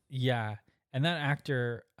is and that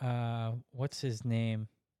actor, what's his name?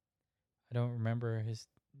 I don't remember his.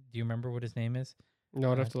 Do you remember what his name is?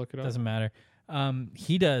 No, I'd have to look it up. Doesn't matter.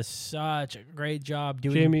 He does such a great job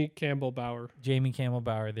doing Jamie Campbell Bower. Jamie Campbell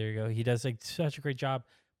Bower. There you go. He does like such a great job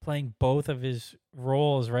playing both of his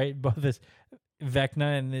roles, right? Both as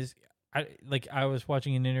Vecna and this. I was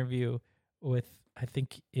watching an interview with, I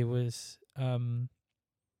think it was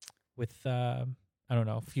with I don't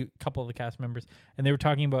know, couple of the cast members, and they were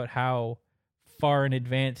talking about how far in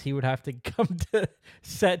advance he would have to come to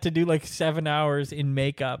set to do like 7 hours in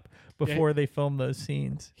makeup before they film those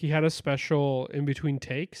scenes. He had a special in between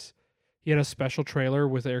takes. He had a special trailer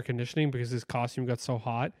with air conditioning because his costume got so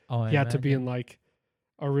hot. Oh, He had to be in like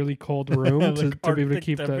a really cold room to be able to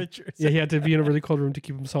keep the. Yeah, he had to be in a really cold room to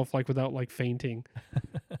keep himself like without like fainting.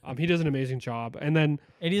 He does an amazing job, and then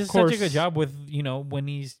And he does of such a course- good job with when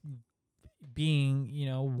he's being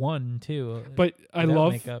one too. but I without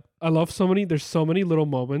love makeup. there's so many little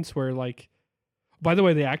moments where like, by the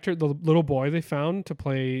way, the actor, the little boy they found to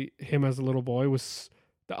play him as a little boy was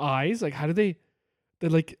the eyes. Like, how did they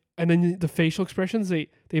like, and then the facial expressions, they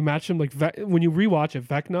match him. Like when you rewatch it,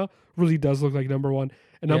 Vecna really does look like number 1,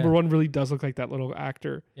 and number Yeah. 1 really does look like that little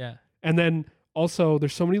actor. Yeah. And then also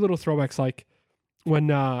there's so many little throwbacks, like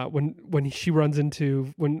when she runs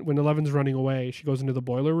into when 11's running away, she goes into the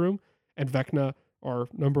boiler room and Vecna or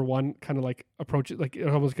number 1 kind of like approaches, like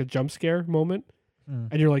almost like a jump scare moment. Mm.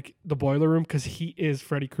 And you're like, the boiler room, because he is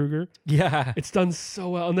Freddy Krueger. Yeah. It's done so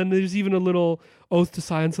well. And then there's even a little Oath to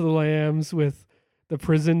Silence of the Lambs with the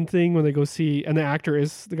prison thing when they go see, and the actor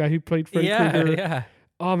is the guy who played Freddy Krueger. Yeah.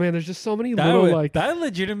 Oh man, there's just so many That little like. that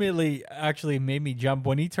legitimately actually made me jump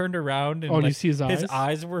when he turned around and Oh, and you like, see his eyes. his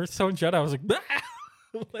eyes were so shut. I was like,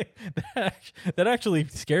 like that actually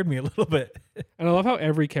scared me a little bit. And I love how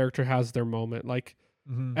every character has their moment. Like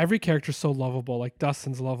Mhm. every character's so lovable. Like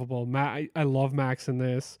Dustin's lovable. I love Max in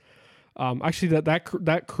this. Actually,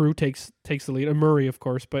 that crew takes the lead. And Murray, of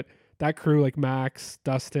course, but that crew like Max,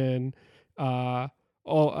 Dustin,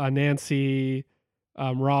 Nancy,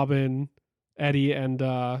 Robin, Eddie and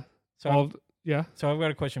So all. Yeah. So I've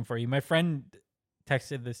got a question for you. My friend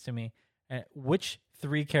texted this to me. Which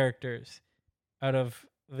 3 characters out of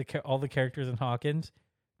all the characters in Hawkins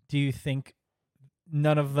do you think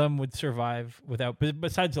none of them would survive without,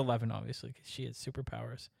 besides 11, obviously, because she has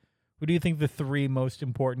superpowers? Who do you think the 3 most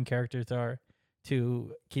important characters are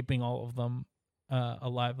to keeping all of them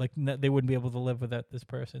alive? Like, they wouldn't be able to live without this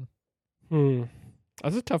person.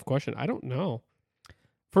 That's a tough question. I don't know.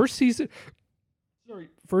 First 2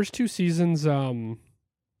 seasons. I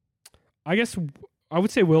guess I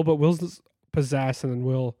would say Will, but Will's possessed, and then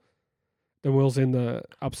Will's in the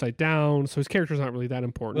Upside Down, so his character's not really that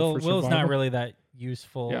important. Will's not really that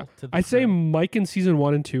useful. Yeah, to the I'd say crew. Mike in season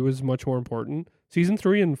 1 and 2 is much more important. Season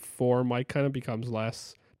 3 and 4, Mike kind of becomes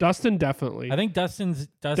less. Dustin definitely. I think Dustin's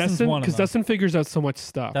one of them. Because Dustin figures out so much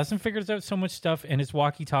stuff. Dustin figures out so much stuff, and his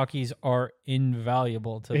walkie-talkies are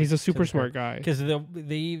invaluable to. He's a super smart guy. Because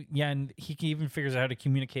and he even figures out how to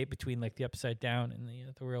communicate between like the Upside Down and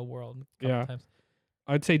the real world. A couple times.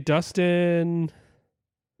 I'd say Dustin.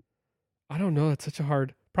 I don't know. That's such a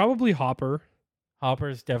hard. Probably Hopper.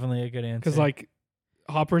 Hopper's definitely a good answer. Because like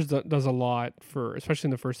Hopper's does a lot for, especially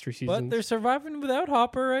in the first 3 seasons. But they're surviving without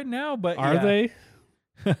Hopper right now. But are they?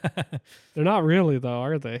 They're not really though,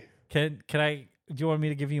 are they? Can I? Do you want me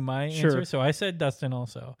to give you my Sure. answer? So I said Dustin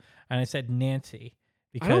also, and I said Nancy.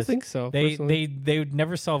 Because I don't think so. They personally. they would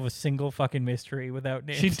never solve a single fucking mystery without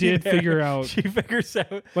Nancy. She did there. figure out. She figures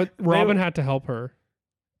out. But Robin had to help her.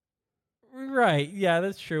 Right. Yeah,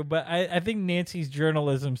 that's true. But I think Nancy's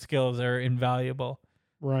journalism skills are invaluable.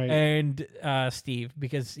 Right. And Steve,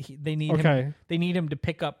 because they need him. They need him to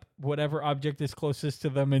pick up whatever object is closest to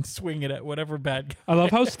them and swing it at whatever bad guy. I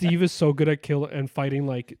love how Steve is so good at and fighting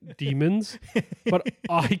like demons, but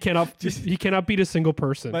he cannot beat a single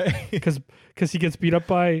person because he gets beat up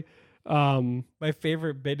by. My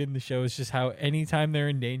favorite bit in the show is just how anytime they're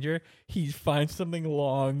in danger, he finds something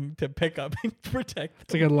long to pick up and protect them.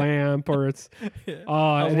 It's like a lamp, or it's a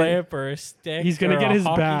lamp or a stick. He's gonna get his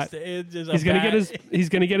bat. He's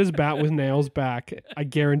gonna get his bat with nails back. I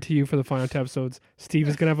guarantee you for the final 2 episodes, Steve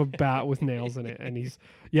is gonna have a bat with nails in it, and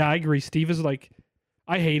I agree. Steve is like,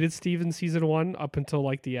 I hated Steve in season 1 up until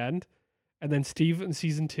like the end, and then Steve in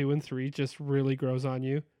season 2 and 3 just really grows on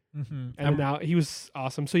you. Mm-hmm. And now he was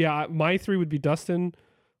awesome. So yeah, my 3 would be Dustin,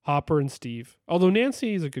 Hopper, and Steve. Although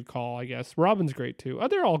Nancy is a good call, I guess. Robin's great too.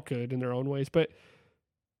 They're all good in their own ways, but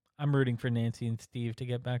I'm rooting for Nancy and Steve to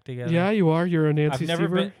get back together. yeah, you are. You're a Nancy.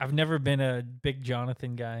 I've never been a big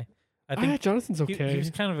Jonathan guy. I think Jonathan's okay. He was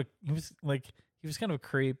kind of a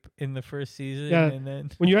creep in the first season. Yeah. And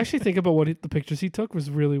then When you actually think about the pictures he took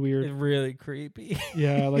was really weird. really creepy.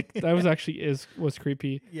 Yeah, like that was actually was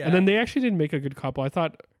creepy. Yeah. And then they actually didn't make a good couple. I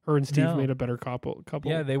thought her and Steve No. made a better couple.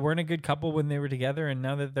 Yeah, they weren't a good couple when they were together, and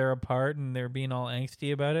now that they're apart and they're being all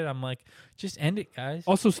angsty about it, I'm like, just end it, guys.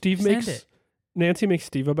 Also, Just end it. Nancy makes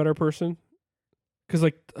Steve a better person. Because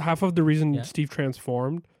like half of the reason Yeah. Steve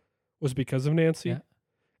transformed was because of Nancy. Yeah.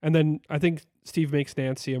 And then I think Steve makes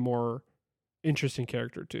Nancy a more interesting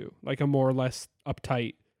character too. Like a more or less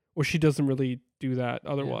uptight, where she doesn't really do that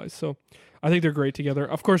otherwise. So I think they're great together.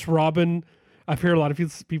 Of course, Robin, I've heard a lot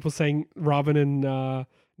of people saying Robin and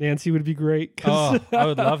Nancy would be great. Oh, I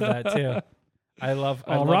would love that too. I love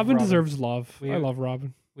Robin deserves love. I love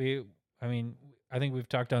Robin. I think we've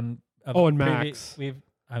talked on. And Max.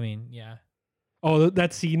 Yeah. Oh,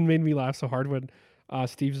 that scene made me laugh so hard when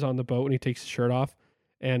Steve's on the boat and he takes his shirt off,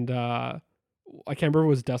 and I can't remember if it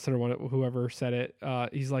was Dustin or whoever said it.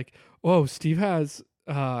 He's like, "Oh, Steve has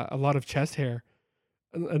a lot of chest hair,"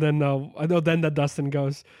 and then I know then that Dustin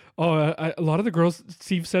goes, "Oh, a lot of the girls."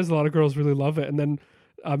 Steve says a lot of girls really love it, and then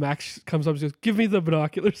Max comes up and says, "Give me the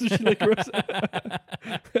binoculars." And she like,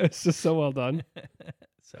 it's just so well done.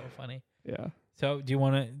 So funny. Yeah. So do you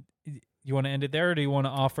want to end it there, or do you want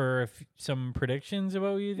to offer some predictions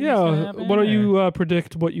about what you think? Yeah. Why don't you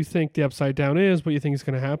predict what you think the Upside Down is? What you think is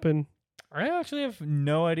going to happen? I actually have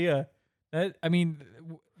no idea. The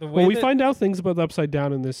way we find out things about the Upside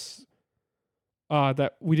Down in this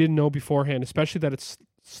that we didn't know beforehand, especially that it's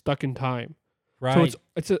stuck in time. Right.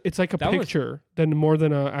 So it's like a picture than more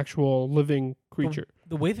than an actual living creature.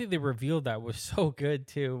 The way that they revealed that was so good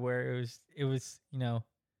too, where it was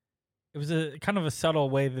a kind of a subtle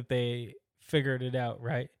way that they figured it out,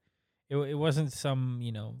 right? It wasn't some,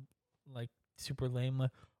 like super lame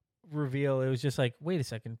reveal. It was just like, wait a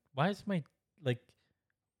second, why is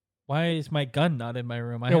my gun not in my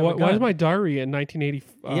room? Why is my diary in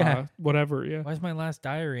 1980? Whatever. Yeah. Why is my last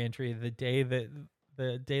diary entry the day that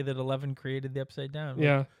 11 created the Upside Down?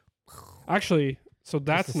 Yeah. Actually, so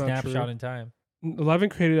that's just a not snapshot true. in time. 11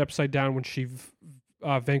 created Upside Down when she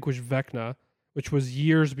vanquished Vecna, which was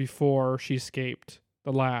years before she escaped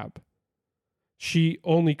the lab. She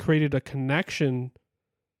only created a connection,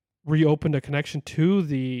 reopened a connection to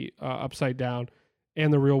the Upside Down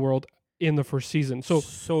and the real world in the first season.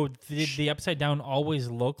 So did the Upside Down always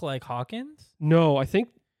look like Hawkins No, I think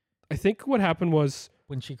what happened was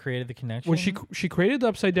when she created the connection? when she created the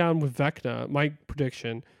Upside Down with Vecna, my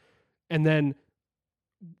prediction, and then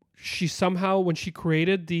she somehow, when she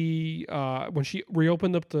created the when she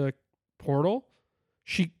reopened up the portal,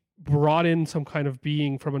 she brought in some kind of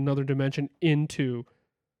being from another dimension into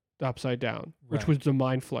the Upside Down, which Right. was the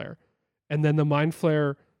Mind Flare. And then the Mind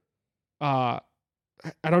Flare, I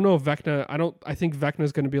don't know if Vecna, I think Vecna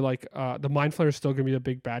is going to be like, the Mind Flare is still going to be the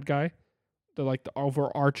big bad guy, the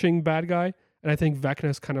overarching bad guy. And I think Vecna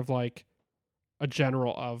is kind of like a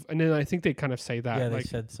general of, and then I think they kind of say that. Yeah, they like,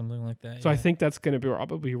 said something like that. so I yeah. think that's going to be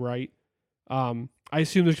probably right. I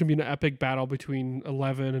assume there's going to be an epic battle between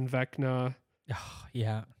Eleven and Vecna.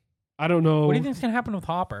 Yeah. I don't know. What do you think's gonna happen with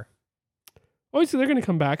Hopper? Obviously, they're going to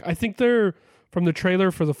come back. I think they're, from the trailer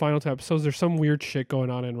for the final 2 episodes, there's some weird shit going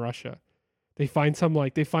on in Russia. They find a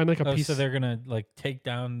Oh, piece. so they're gonna like take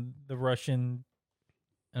down the Russian.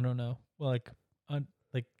 I don't know. Like,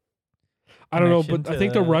 I don't know, connection but I to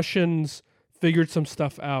think the the- Russians figured some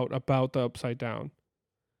stuff out about the Upside Down,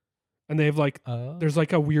 and they have like, there's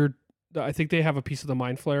like a weird. I think they have a piece of the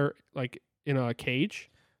Mind Flare like in a cage.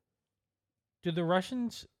 do the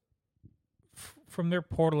Russians from their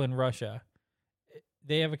portal in Russia?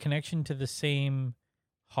 They have a connection to the same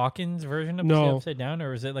Hawkins version of the No. Upside Down,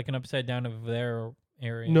 or is it like an Upside Down of their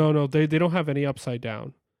area? No, they don't have any Upside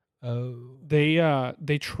Down. Oh,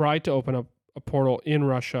 They tried to open up a portal in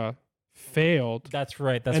Russia, failed, that's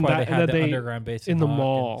right. That's And why that- they and had then the they- underground base in the Hawkins.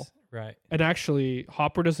 mall. Right. and actually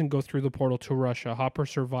Hopper doesn't go through the portal to Russia. Hopper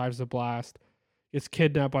survives the blast, gets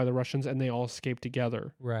kidnapped by the Russians, and they all escape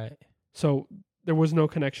together. Right. So there was no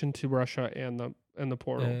connection to Russia and the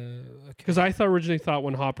portal. Okay. Because I originally thought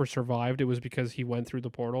when Hopper survived, it was because he went through the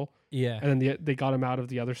portal, Yeah. and then they got him out of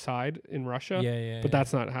the other side in Russia. Yeah. But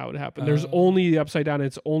that's not how it happened. There's Oh. only the Upside Down.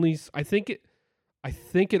 It's only I think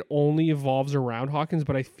it only evolves around Hawkins,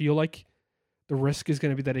 but I feel like the risk is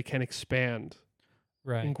going to be that it can expand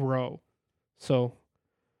and right. grow. So,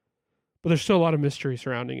 but there's still a lot of mystery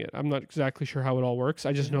surrounding it. I'm not exactly sure how it all works.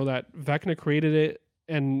 I just know that Vecna created it,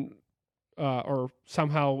 and or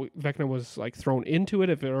somehow Vecna was like thrown into it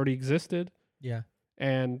if it already existed, Yeah.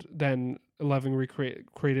 and then Eleven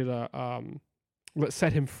created a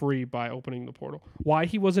set him free by opening the portal. Why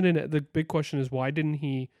he wasn't in it? The big question is why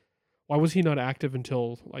was he not active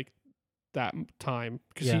until like that time?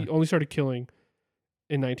 Because Yeah. he only started killing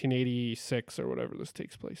in 1986 or whatever this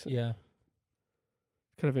takes place in. Yeah.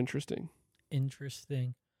 Kind of interesting.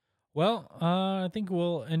 Interesting. Well, I think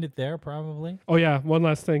we'll end it there probably. Oh yeah, one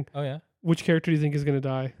last thing. Oh yeah. Which character do you think is going to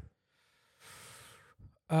die?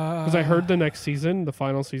 Because Because I heard the next season, the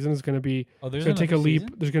final season, is going to be there's going to take a another leap.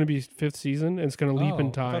 season? There's going to be 5th season, and it's going to leap in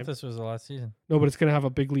I time. thought this was the last season. No, but it's going to have a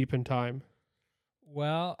big leap in time.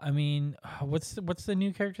 Well, I mean, what's the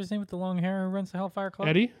new character's name with the long hair who runs the Hellfire Club?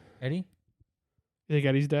 Eddie? Eddie? You think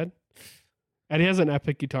Eddie's dead? Eddie has an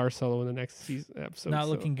epic guitar solo in the next season episode. Not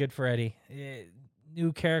so- looking good for Eddie.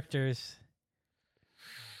 New characters.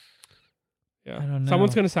 Yeah, I don't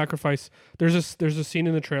someone's know. going to sacrifice. There's a scene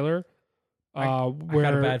in the trailer, I where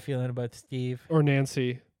got a bad feeling about Steve. or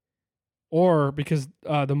Nancy, or because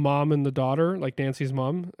the mom and the daughter, like Nancy's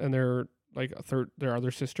mom, and their like their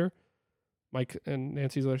other sister, Mike and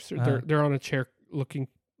Nancy's other sister, Uh-huh. they're on a chair looking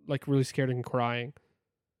like really scared and crying.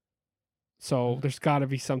 So there's got to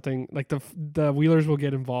be something like the Wheelers will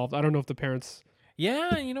get involved. I don't know if the parents.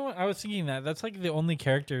 Yeah, you know what? I was thinking that's like the only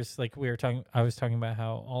characters. Like I was talking about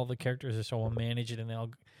how all the characters are so well managed, and they all,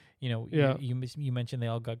 Yeah. You mentioned they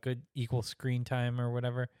all got good equal screen time or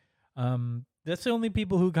whatever. That's the only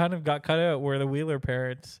people who kind of got cut out were the Wheeler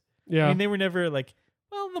parents. Yeah, I mean, they were never like.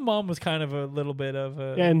 Well, the mom was kind of a little bit of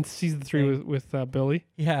a. yeah, and season 3 thing. with Billy.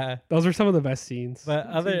 Yeah, Those are some of the best scenes. but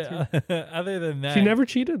Season 3. other than that, She never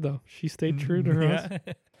cheated though. She stayed true to her husband.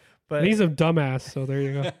 Yeah. But And he's a dumbass, so there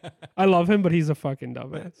you go. I love him, but he's a fucking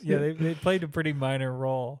dumbass. yeah, they played a pretty minor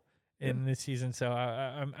role in this season, so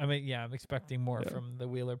I'm expecting more Yeah. from the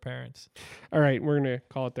Wheeler parents. All right, we're gonna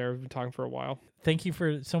call it there. We've been talking for a while. Thank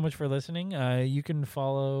you so much for listening. You can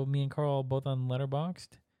follow me and Carl both on Letterboxd.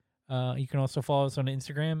 You can also follow us on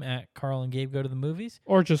Instagram at Carl and Gabe Go to the Movies.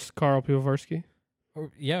 Or just Carl Pivovarsky. Or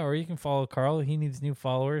you can follow Carl. He needs new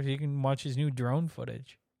followers. You can watch his new drone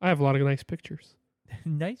footage. I have a lot of nice pictures.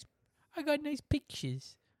 Nice. I got nice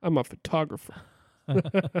pictures. I'm a photographer.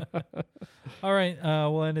 All right.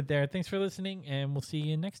 We'll end it there. Thanks for listening, and we'll see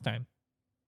you next time.